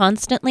rehearsing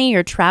constantly.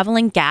 You're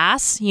traveling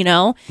gas,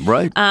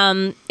 Right.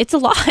 It's a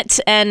lot.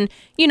 And,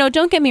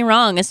 don't get me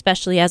wrong,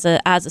 especially as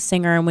a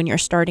singer and when you're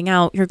starting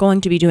out, you're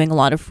going to be doing a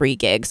lot of free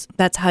gigs.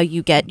 That's how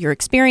you get your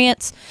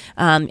experience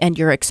and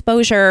your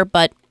exposure.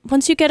 But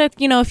once you get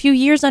a few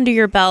years under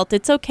your belt,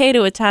 it's okay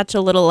to attach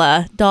a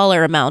little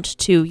dollar amount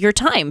to your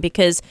time,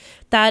 because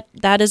that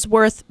is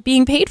worth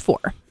being paid for.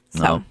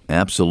 So. Oh,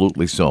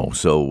 absolutely so.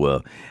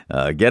 So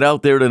get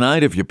out there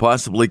tonight if you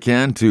possibly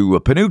can to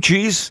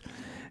Panucci's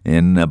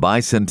in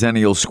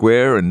Bicentennial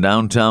Square in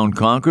downtown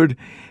Concord.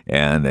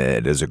 And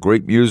it is a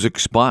great music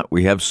spot.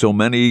 We have so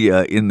many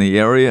in the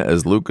area,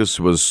 as Lucas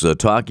was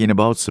talking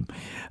about. Some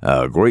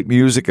great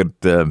music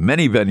at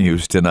many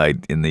venues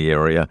tonight in the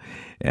area.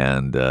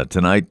 And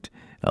tonight,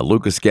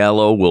 Lucas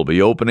Gallo will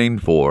be opening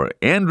for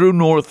Andrew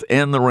North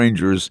and the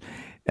Rangers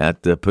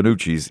at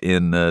Panucci's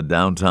in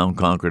downtown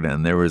Concord,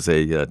 and there is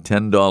a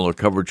 $10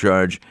 cover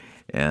charge,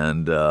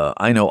 and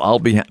I know I'll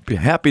be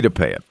happy to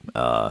pay it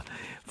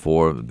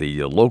for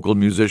the local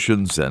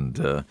musicians,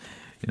 and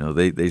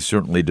they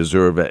certainly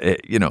deserve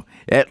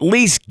at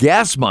least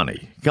gas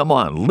money. Come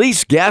on, at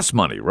least gas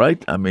money,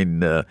 right? I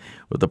mean,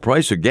 with the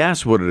price of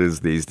gas, what it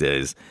is these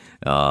days,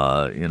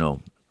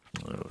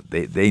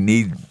 they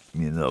need.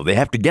 They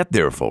have to get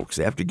there, folks.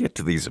 They have to get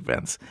to these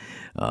events,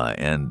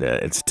 and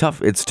it's tough.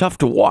 It's tough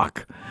to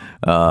walk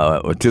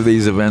to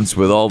these events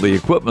with all the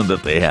equipment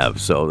that they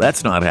have. So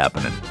that's not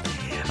happening.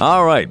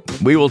 All right,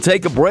 we will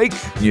take a break.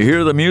 You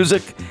hear the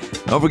music.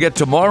 Don't forget,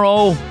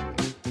 tomorrow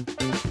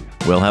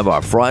we'll have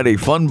our Friday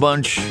Fun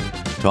Bunch.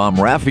 Tom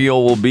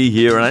Raffio will be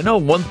here, and I know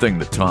one thing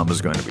that Tom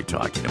is going to be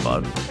talking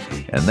about,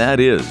 and that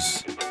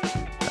is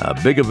a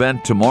big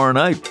event tomorrow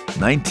night,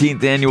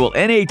 19th Annual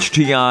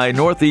NHTI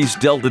Northeast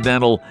Delta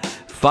Dental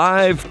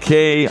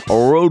 5K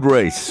Road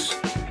Race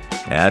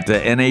at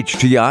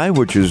NHTI,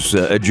 which is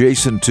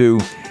adjacent to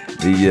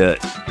the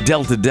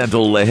Delta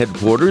Dental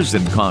headquarters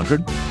in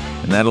Concord.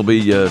 And that'll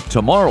be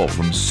tomorrow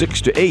from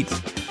 6 to 8.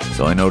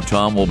 So I know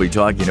Tom will be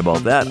talking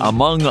about that,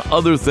 among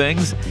other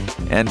things.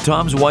 And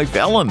Tom's wife,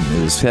 Ellen,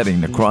 is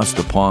heading across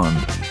the pond,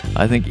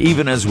 I think,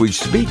 even as we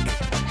speak.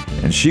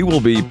 And she will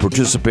be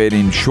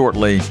participating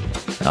shortly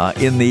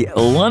in the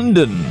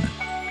London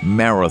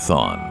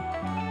Marathon.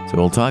 So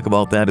we'll talk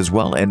about that as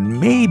well. And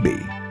maybe,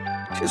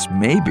 just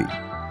maybe,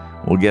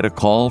 we'll get a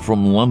call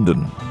from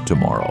London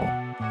tomorrow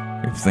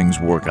if things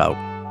work out.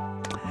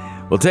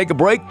 We'll take a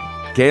break.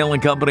 Cail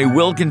and Company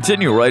will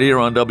continue right here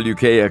on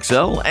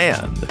WKXL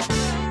and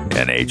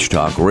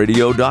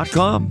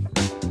NHTalkRadio.com.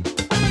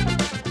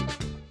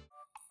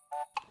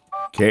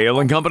 Cail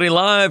and Company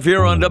live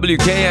here on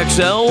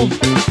WKXL,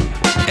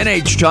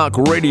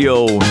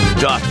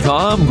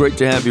 NHTalkRadio.com. Great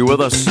to have you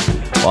with us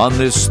on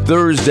this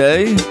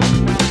Thursday.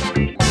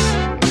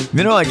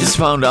 I just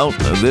found out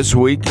this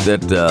week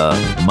that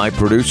my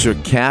producer,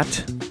 Kat,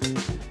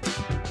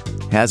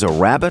 has a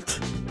rabbit.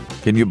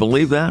 Can you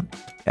believe that?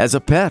 As a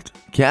pet,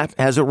 Kat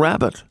has a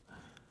rabbit.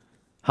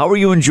 How are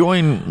you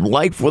enjoying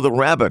life with a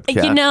rabbit,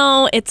 Kat?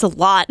 It's a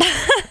lot.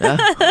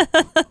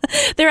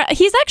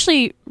 He's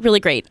actually really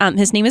great.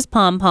 His name is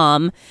Pom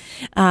Pom,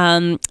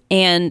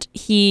 and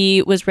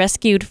he was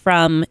rescued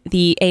from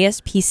the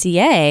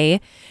ASPCA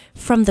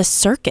from the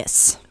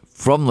circus.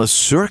 From the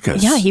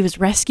circus? Yeah, he was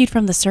rescued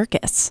from the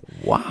circus.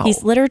 Wow.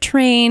 He's litter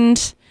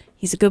trained.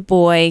 He's a good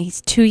boy.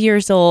 He's 2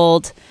 years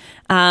old.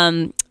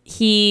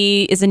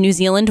 He is a New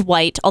Zealand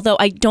white, although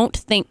I don't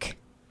think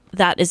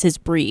that is his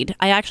breed.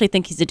 I actually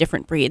think he's a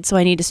different breed, so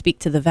I need to speak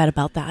to the vet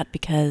about that,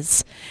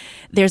 because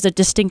there's a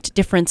distinct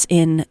difference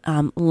in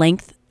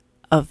length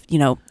of,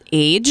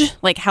 age,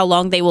 like how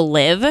long they will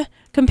live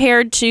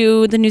compared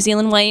to the New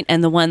Zealand white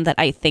and the one that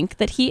I think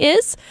that he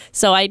is.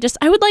 So I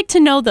would like to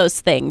know those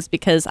things,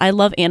 because I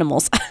love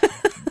animals.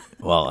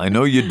 Well, I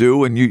know you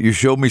do, and you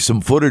showed me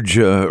some footage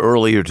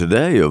earlier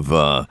today of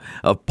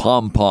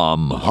Pom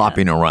Pom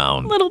hopping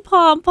around. Little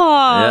Pom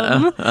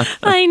Pom. Yeah.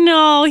 I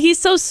know. He's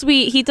so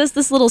sweet. He does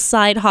this little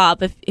side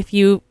hop. If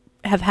you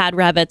have had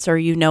rabbits or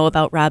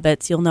about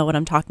rabbits, you'll know what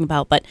I'm talking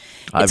about. But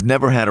I've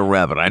never had a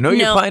rabbit. I know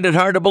you find it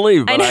hard to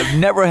believe, but I've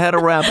never had a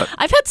rabbit.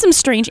 I've had some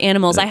strange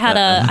animals. I had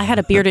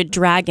a bearded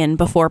dragon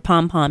before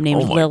Pom Pom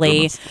named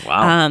Lily. Goodness.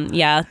 Wow.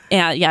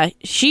 Yeah.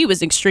 She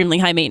was extremely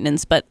high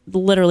maintenance, but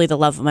literally the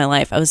love of my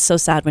life. I was so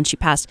sad when she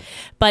passed.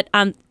 But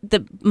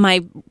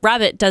my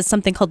rabbit does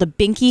something called a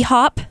binky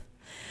hop.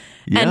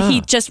 and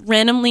he just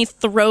randomly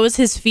throws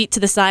his feet to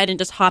the side and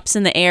just hops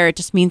in the air. It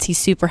just means he's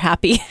super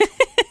happy.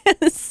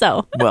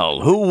 So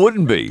well, who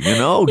wouldn't be?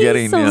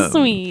 Getting so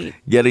sweet,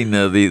 getting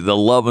the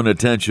love and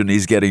attention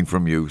he's getting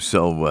from you.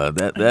 So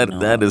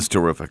that is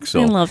terrific.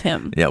 So I love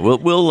him. Yeah,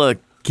 we'll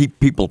keep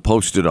people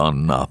posted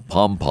on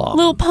Pom Pom.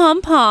 Little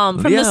Pom Pom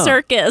from the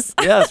circus.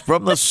 Yes,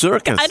 from the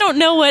circus. I don't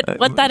know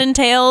what that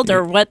entailed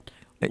or what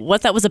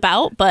that was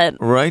about, but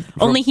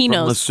only he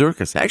knows. From the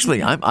circus.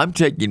 Actually, I'm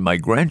taking my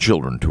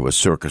grandchildren to a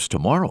circus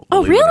tomorrow.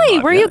 Oh, really?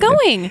 Where are you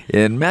going?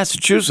 In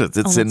Massachusetts.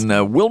 It's in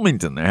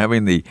Wilmington. They're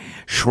having the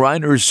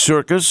Shriners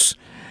Circus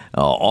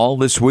all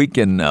this week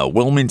in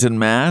Wilmington,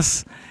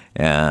 Mass.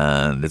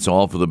 And it's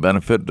all for the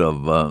benefit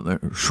of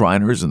the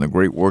Shriners and the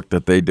great work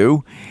that they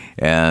do.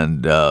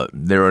 And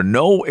there are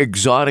no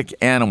exotic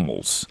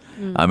animals.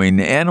 I mean,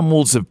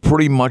 animals have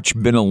pretty much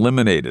been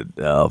eliminated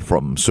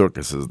from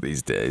circuses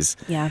these days.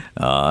 Yeah.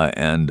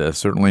 And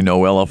certainly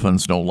no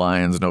elephants, no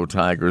lions, no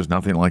tigers,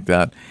 nothing like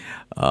that.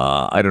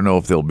 I don't know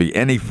if there'll be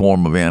any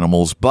form of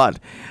animals, but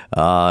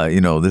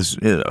this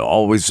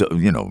always I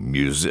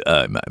was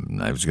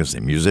going to say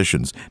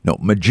musicians, no,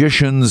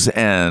 magicians,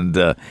 and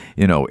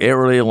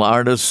aerial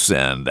artists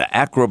and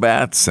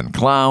acrobats and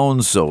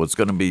clowns. So it's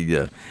going to be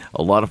a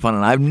lot of fun.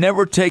 And I've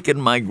never taken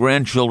my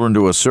grandchildren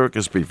to a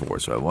circus before,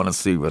 so I want to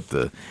see what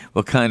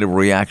kind of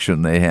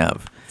reaction they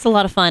have. It's a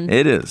lot of fun.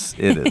 It is.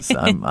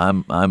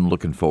 I'm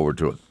looking forward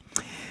to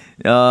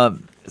it.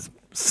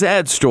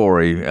 Sad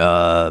story.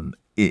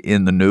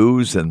 In the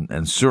news,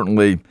 and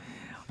certainly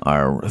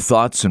our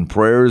thoughts and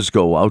prayers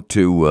go out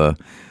to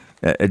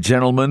a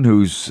gentleman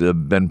who's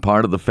been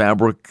part of the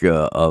fabric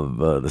of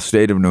the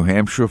state of New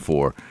Hampshire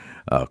for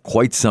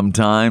quite some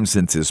time,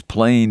 since his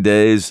playing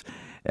days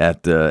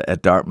at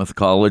Dartmouth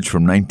College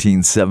from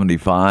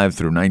 1975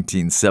 through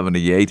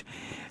 1978.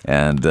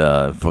 And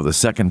for the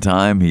second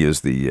time, he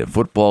is the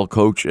football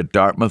coach at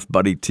Dartmouth,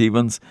 Buddy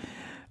Teevens.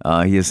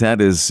 He has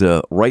had his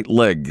right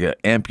leg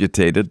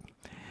amputated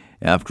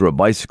after a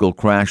bicycle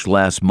crash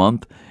last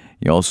month.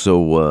 He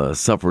also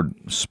suffered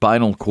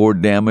spinal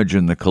cord damage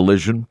in the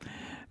collision.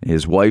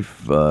 His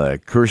wife,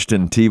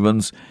 Kirsten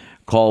Teevens,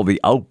 called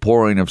the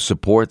outpouring of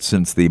support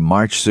since the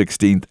March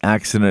 16th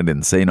accident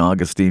in St.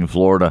 Augustine,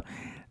 Florida,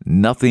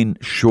 nothing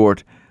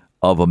short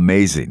of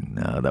amazing.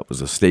 That was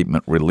a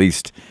statement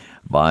released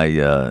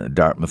by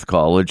Dartmouth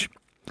College.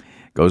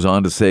 Goes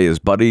on to say, as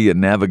Buddy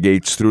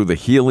navigates through the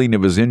healing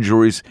of his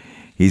injuries,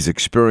 he's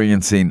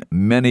experiencing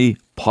many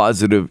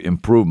positive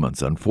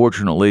improvements.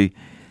 Unfortunately,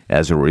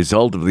 as a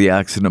result of the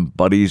accident,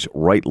 Buddy's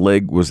right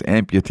leg was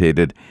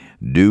amputated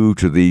due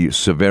to the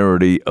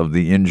severity of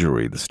the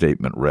injury, the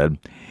statement read.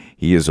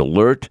 He is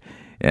alert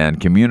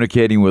and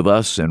communicating with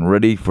us and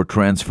ready for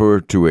transfer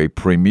to a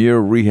premier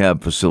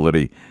rehab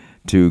facility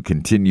to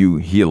continue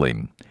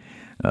healing.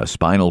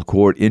 Spinal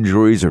cord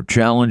injuries are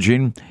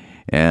challenging,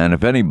 and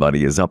if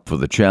anybody is up for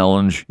the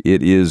challenge,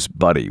 it is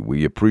Buddy.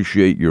 We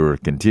appreciate your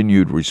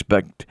continued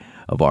respect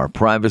of our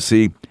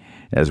privacy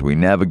as we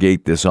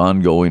navigate this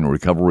ongoing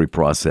recovery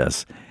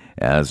process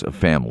as a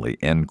family,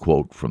 end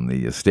quote, from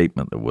the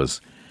statement that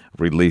was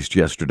released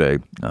yesterday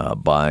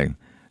by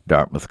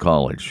Dartmouth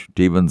College.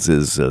 Teevens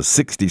is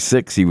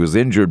 66. He was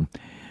injured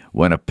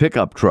when a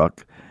pickup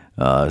truck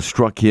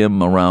struck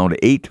him around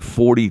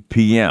 8:40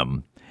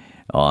 p.m.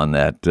 on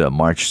that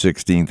March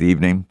 16th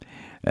evening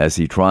as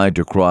he tried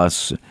to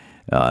cross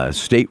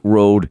State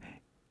Road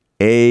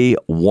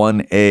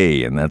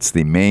A1A, and that's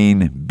the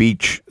main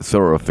beach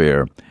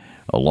thoroughfare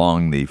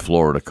along the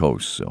Florida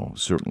coast. So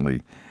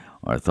certainly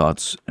our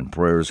thoughts and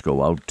prayers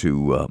go out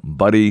to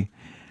Buddy,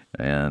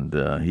 and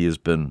he has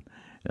been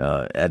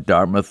at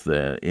Dartmouth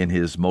in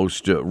his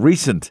most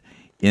recent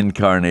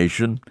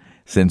incarnation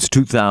since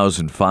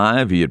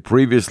 2005. He had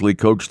previously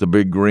coached the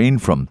Big Green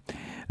from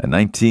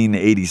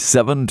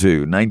 1987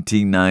 to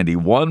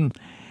 1991,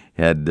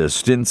 had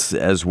stints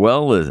as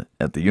well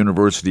at the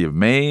University of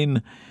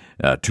Maine,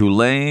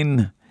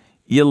 Tulane,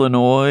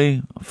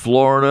 Illinois,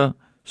 Florida,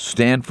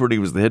 Stanford. He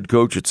was the head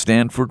coach at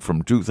Stanford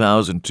from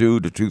 2002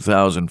 to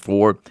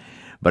 2004,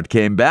 but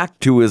came back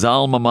to his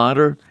alma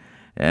mater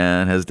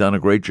and has done a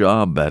great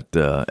job at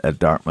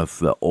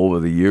Dartmouth over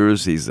the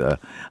years. He's a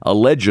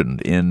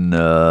legend in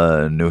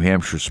New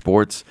Hampshire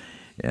sports.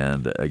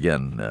 And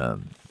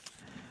again,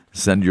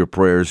 send your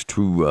prayers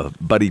to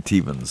Buddy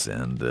Teevens,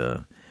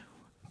 and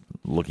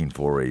looking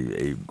for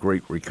a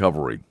great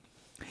recovery.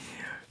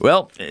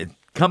 Well,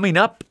 coming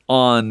up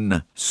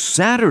on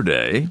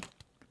Saturday,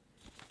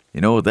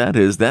 you know what that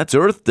is? That's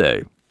Earth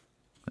Day.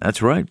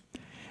 That's right.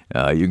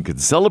 You can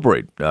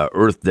celebrate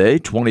Earth Day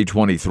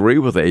 2023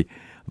 with a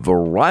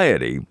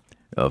variety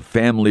of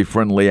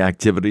family-friendly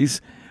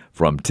activities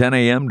from 10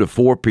 a.m. to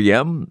 4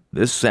 p.m.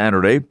 this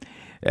Saturday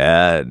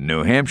at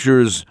New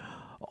Hampshire's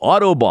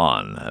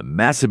Audubon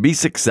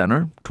Massabesic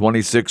Center,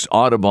 26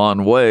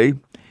 Audubon Way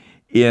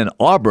in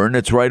Auburn.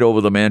 It's right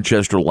over the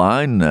Manchester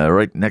line,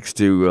 right next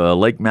to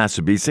Lake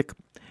Massabesic.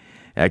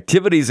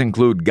 Activities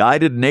include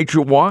guided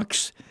nature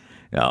walks,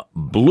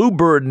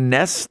 bluebird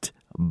nest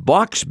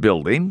box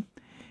building,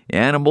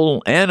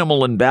 animal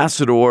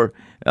ambassador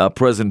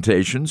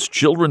presentations,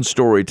 children's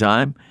story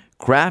time,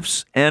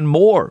 crafts, and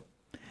more.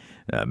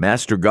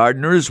 Master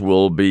gardeners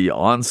will be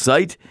on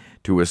site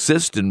to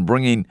assist in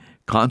bringing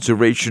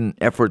conservation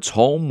efforts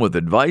home with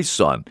advice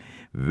on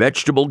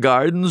vegetable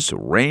gardens,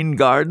 rain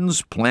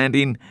gardens,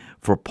 planting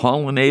for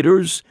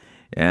pollinators,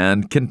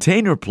 and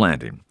container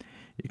planting.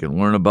 You can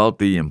learn about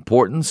the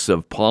importance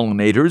of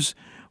pollinators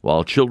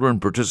while children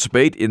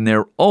participate in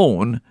their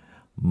own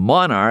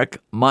monarch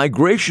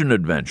migration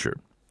adventure.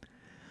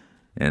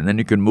 And then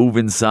you can move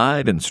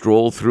inside and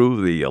stroll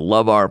through the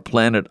Love Our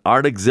Planet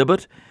art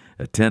exhibit,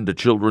 attend a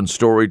children's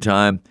story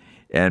time,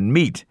 and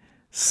meet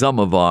some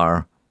of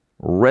our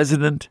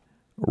resident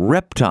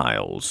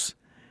reptiles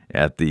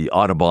at the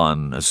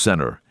Audubon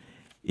Center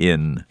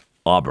in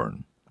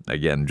Auburn.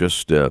 Again,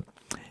 just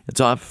it's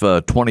off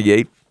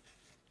 28,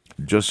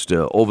 just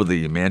over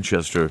the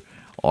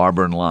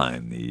Manchester-Auburn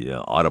line, the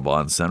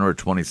Audubon Center,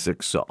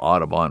 26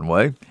 Audubon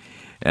Way.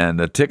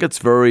 And tickets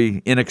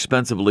very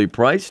inexpensively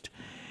priced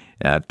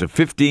at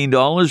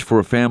 $15 for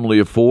a family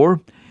of 4.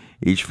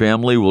 Each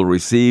family will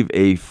receive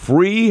a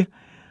free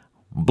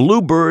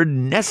bluebird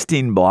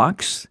nesting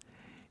box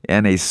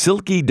and a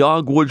silky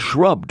dogwood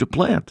shrub to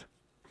plant.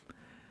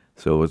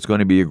 So it's going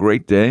to be a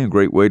great day, a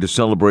great way to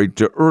celebrate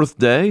Earth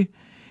Day.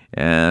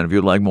 And if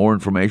you'd like more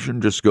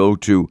information, just go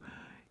to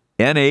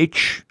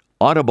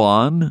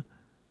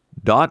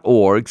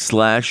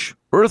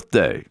nhaudubon.org/Earth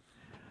Day.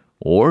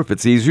 Or if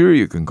it's easier,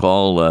 you can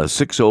call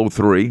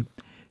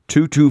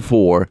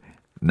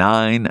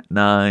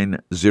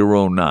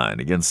 603-224-9909.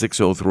 Again,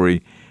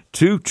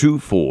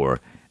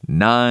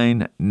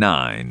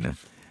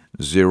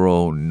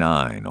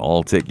 603-224-9909.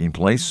 All taking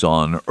place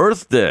on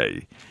Earth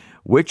Day,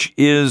 which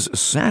is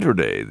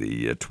Saturday,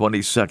 the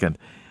 22nd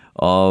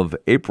of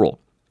April.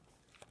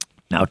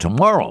 Now,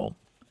 tomorrow,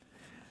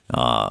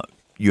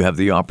 you have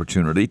the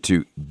opportunity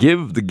to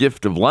give the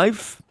gift of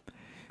life.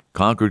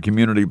 Concord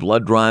Community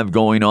Blood Drive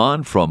going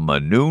on from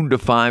noon to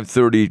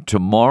 5:30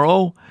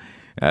 tomorrow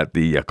at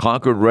the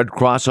Concord Red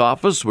Cross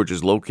office, which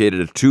is located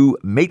at 2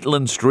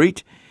 Maitland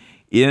Street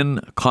in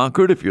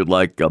Concord. If you'd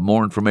like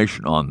more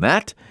information on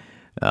that,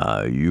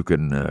 you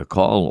can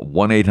call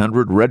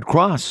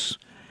 1-800-RED-CROSS.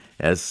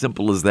 As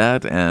simple as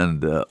that,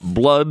 and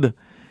blood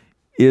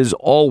is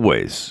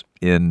always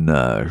in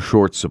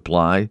short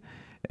supply,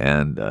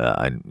 and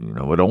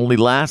it only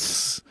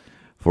lasts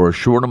for a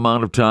short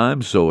amount of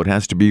time, so it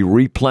has to be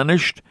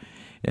replenished.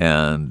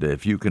 And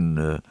if you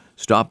can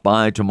stop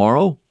by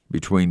tomorrow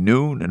between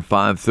noon and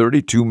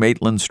 5:30, 2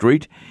 Maitland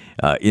Street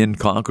in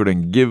Concord,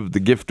 and give the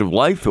gift of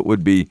life, it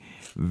would be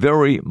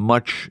very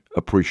much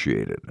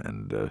appreciated.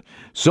 And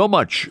so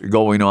much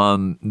going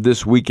on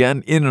this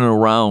weekend in and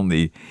around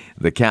the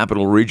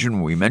capital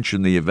region. We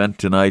mentioned the event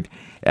tonight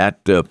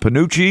at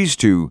Panucci's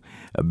to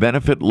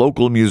benefit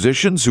local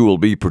musicians who will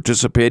be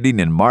participating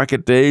in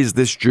Market Days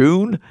this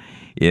June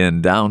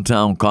in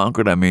downtown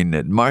Concord. I mean,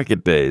 at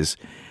Market Days,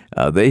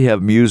 they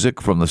have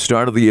music from the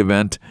start of the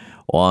event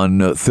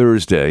on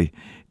Thursday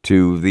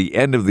to the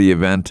end of the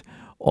event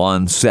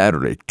on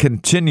Saturday.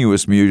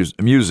 Continuous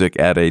music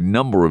at a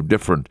number of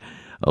different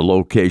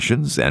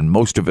locations, and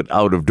most of it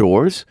out of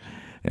doors.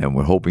 And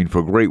we're hoping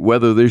for great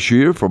weather this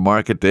year for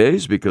Market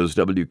Days because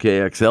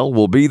WKXL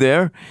will be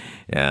there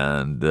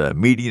and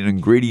meeting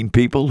and greeting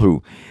people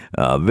who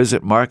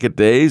visit Market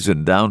Days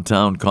in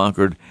downtown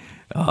Concord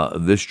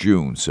this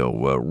June.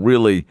 So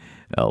really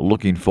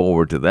looking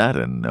forward to that,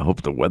 and I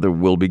hope the weather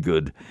will be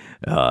good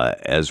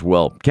as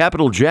well.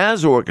 Capitol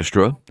Jazz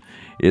Orchestra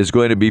is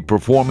going to be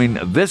performing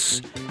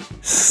this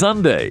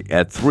Sunday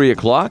at 3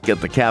 o'clock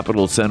at the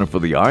Capitol Center for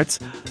the Arts.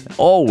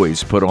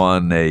 Always put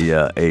on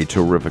a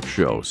terrific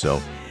show.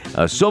 So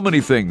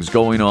many things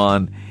going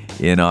on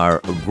in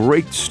our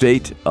great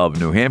state of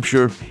New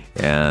Hampshire,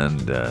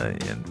 and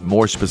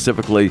more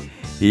specifically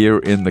here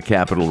in the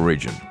Capital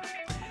Region.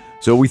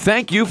 So we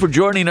thank you for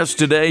joining us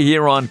today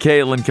here on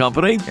Cail &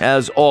 Company.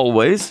 As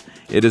always,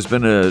 it has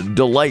been a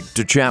delight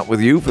to chat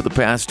with you for the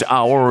past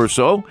hour or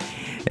so,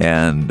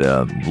 and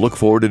look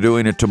forward to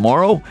doing it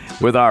tomorrow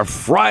with our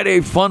Friday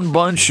Fun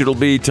Bunch. It'll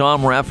be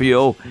Tom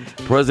Raffio,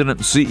 President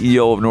and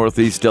CEO of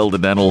Northeast Delta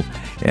Dental,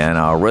 and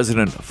our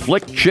resident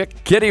flick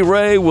chick, Kitty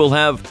Ray, will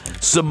have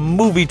some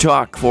movie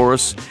talk for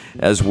us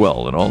as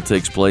well. It all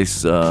takes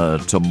place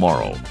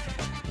tomorrow.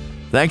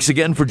 Thanks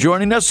again for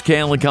joining us.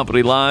 Cail &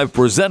 Company Live,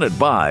 presented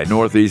by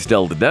Northeast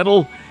Delta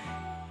Dental,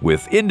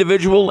 with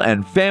individual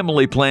and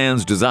family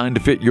plans designed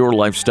to fit your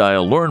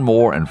lifestyle. Learn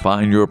more and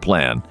find your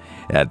plan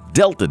at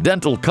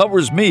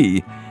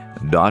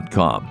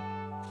deltadentalcoversme.com.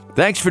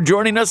 Thanks for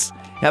joining us.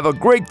 Have a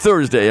great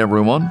Thursday,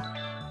 everyone.